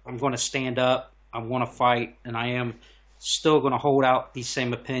individual, I'm going to stand up, I want to fight, and I am still going to hold out these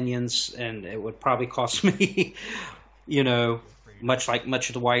same opinions, and it would probably cost me, you know, much like much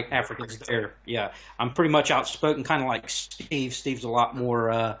of the white Africans there. Yeah, I'm pretty much outspoken, kind of like Steve. Steve's a lot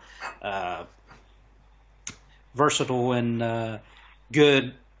more versatile and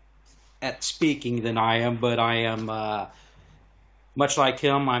good at speaking than I am, but I am much like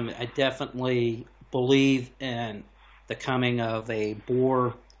him. I definitely believe in the coming of a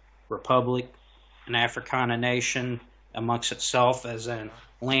Boer republic, an Africana nation amongst itself, as in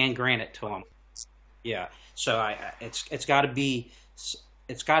land granted to them. Yeah, so it's got to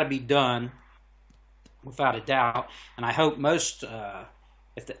be done without a doubt, and I hope most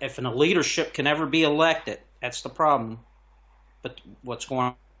if a leadership can ever be elected, that's the problem. But what's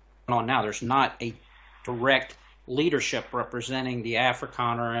going on now? There's not a direct leadership representing the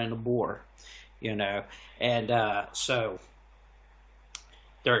Afrikaner and the Boer, you know, and so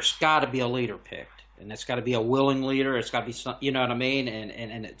there's got to be a leader picked, and it's got to be a willing leader. It's got to be some, you know what I mean,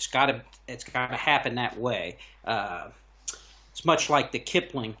 and it's got to happen that way. It's much like the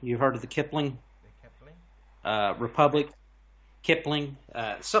Kipling. You heard of the Kipling? The Kipling? Republic. Kipling,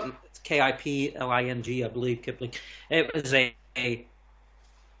 something Kipling, I believe. Kipling. It was a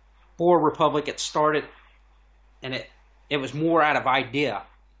Boer Republic, it started, and it was more out of idea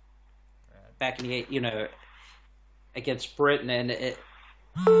back in the against Britain, and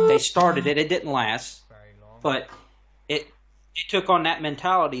they started it. It didn't last, but it took on that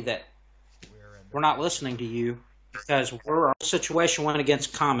mentality that we're not listening to you because our situation went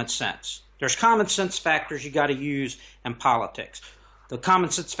against common sense. There's common sense factors you got to use in politics. The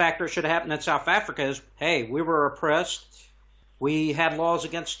common sense factor should have happened in South Africa is, hey, we were oppressed. We had laws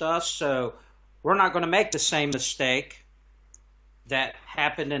against us, so we're not going to make the same mistake that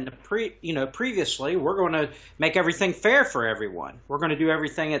happened in the previously. We're going to make everything fair for everyone. We're going to do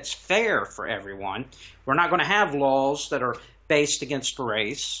everything that's fair for everyone. We're not going to have laws that are based against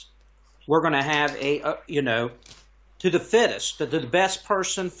race. We're going to have to the fittest, the best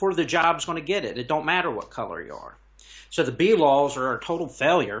person for the job is going to get it. It don't matter what color you are. So the B laws are a total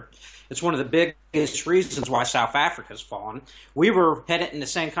failure. It's one of the biggest reasons why South Africa's fallen. We were headed in the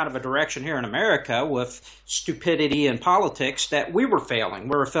same kind of a direction here in America with stupidity in politics that we were failing.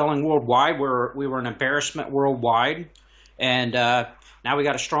 We were failing worldwide. We were an embarrassment worldwide. And now we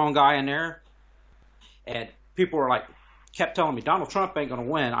got a strong guy in there. And people were kept telling me, Donald Trump ain't going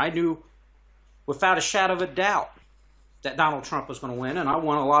to win. I knew without a shadow of a doubt that Donald Trump was going to win, and I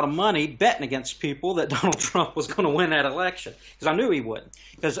won a lot of money betting against people that Donald Trump was going to win that election because I knew he wouldn't.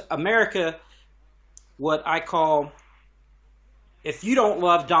 Because America, what I call, if you don't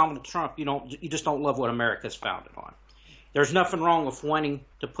love Donald Trump, you just don't love what America's founded on. There's nothing wrong with wanting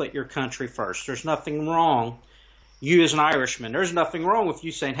to put your country first. There's nothing wrong, you as an Irishman, there's nothing wrong with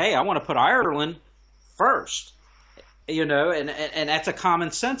you saying, hey, I want to put Ireland first. And that's a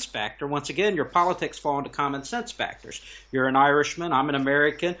common sense factor. Once again, your politics fall into common sense factors. You're an Irishman, I'm an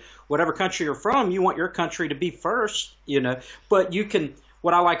American. Whatever country you're from, you want your country to be first, But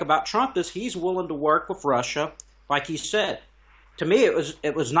what I like about Trump is he's willing to work with Russia, like he said. To me,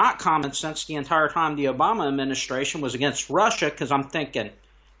 it was not common sense the entire time the Obama administration was against Russia, because I'm thinking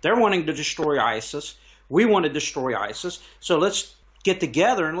they're wanting to destroy ISIS. We want to destroy ISIS, so let's get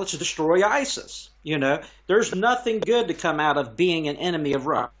together and let's destroy ISIS. There's nothing good to come out of being an enemy of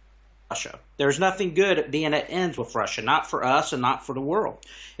Russia. There's nothing good at being at ends with Russia, not for us and not for the world.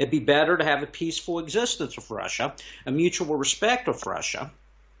 It'd be better to have a peaceful existence with Russia, a mutual respect with Russia,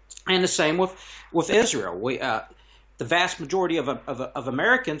 and the same with Israel. The vast majority of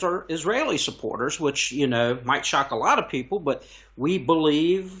Americans are Israeli supporters, which, might shock a lot of people, but we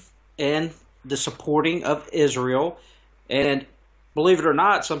believe in the supporting of Israel. And believe it or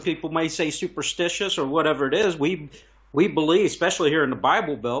not, some people may say superstitious or whatever it is. We believe, especially here in the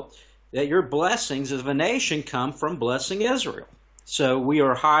Bible Belt, that your blessings as a nation come from blessing Israel. So we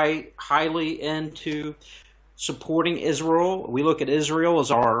are highly into supporting Israel. We look at Israel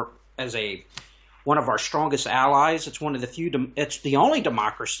as one of our strongest allies. It's one of the few. It's the only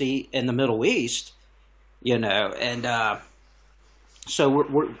democracy in the Middle East, And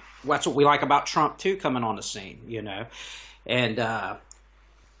so that's what we like about Trump too, coming on the scene, And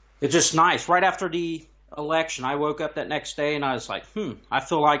it's just nice. Right after the election, I woke up that next day and I was like, I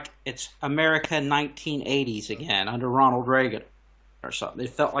feel like it's America 1980s again under Ronald Reagan or something.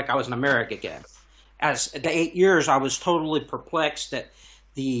 It felt like I was in America again. As the 8 years, I was totally perplexed that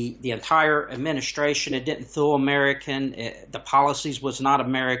the entire administration, it didn't feel American. The policies was not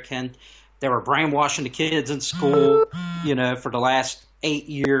American. They were brainwashing the kids in school, for the last 8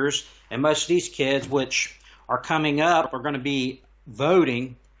 years. And most of these kids, which are coming up, are going to be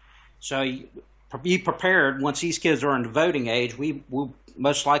voting. So be prepared. Once these kids are in the voting age, we will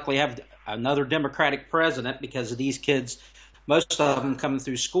most likely have another Democratic president, because of these kids. Most of them coming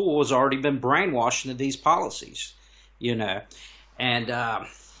through school has already been brainwashed into these policies, And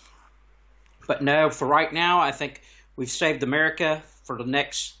but no, for right now, I think we've saved America for the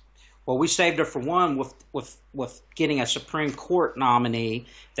next. Well, we saved her for one with getting a Supreme Court nominee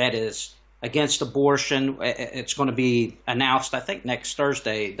that is against abortion. It's going to be announced, I think, next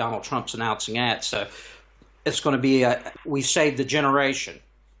Thursday. Donald Trump's announcing that. So it's going to be we saved the generation,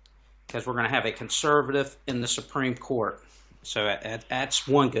 because we're going to have a conservative in the Supreme Court. So that's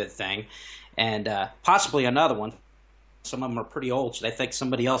one good thing. And possibly another one. Some of them are pretty old, so they think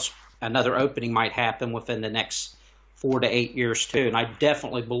another opening might happen within the next 4 to 8 years too. And I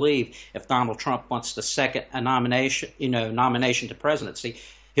definitely believe if Donald Trump wants the second nomination to presidency,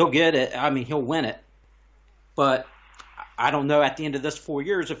 he'll get it. I mean, he'll win it. But I don't know at the end of this 4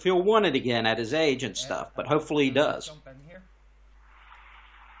 years if he'll win it again at his age and stuff. But hopefully he does.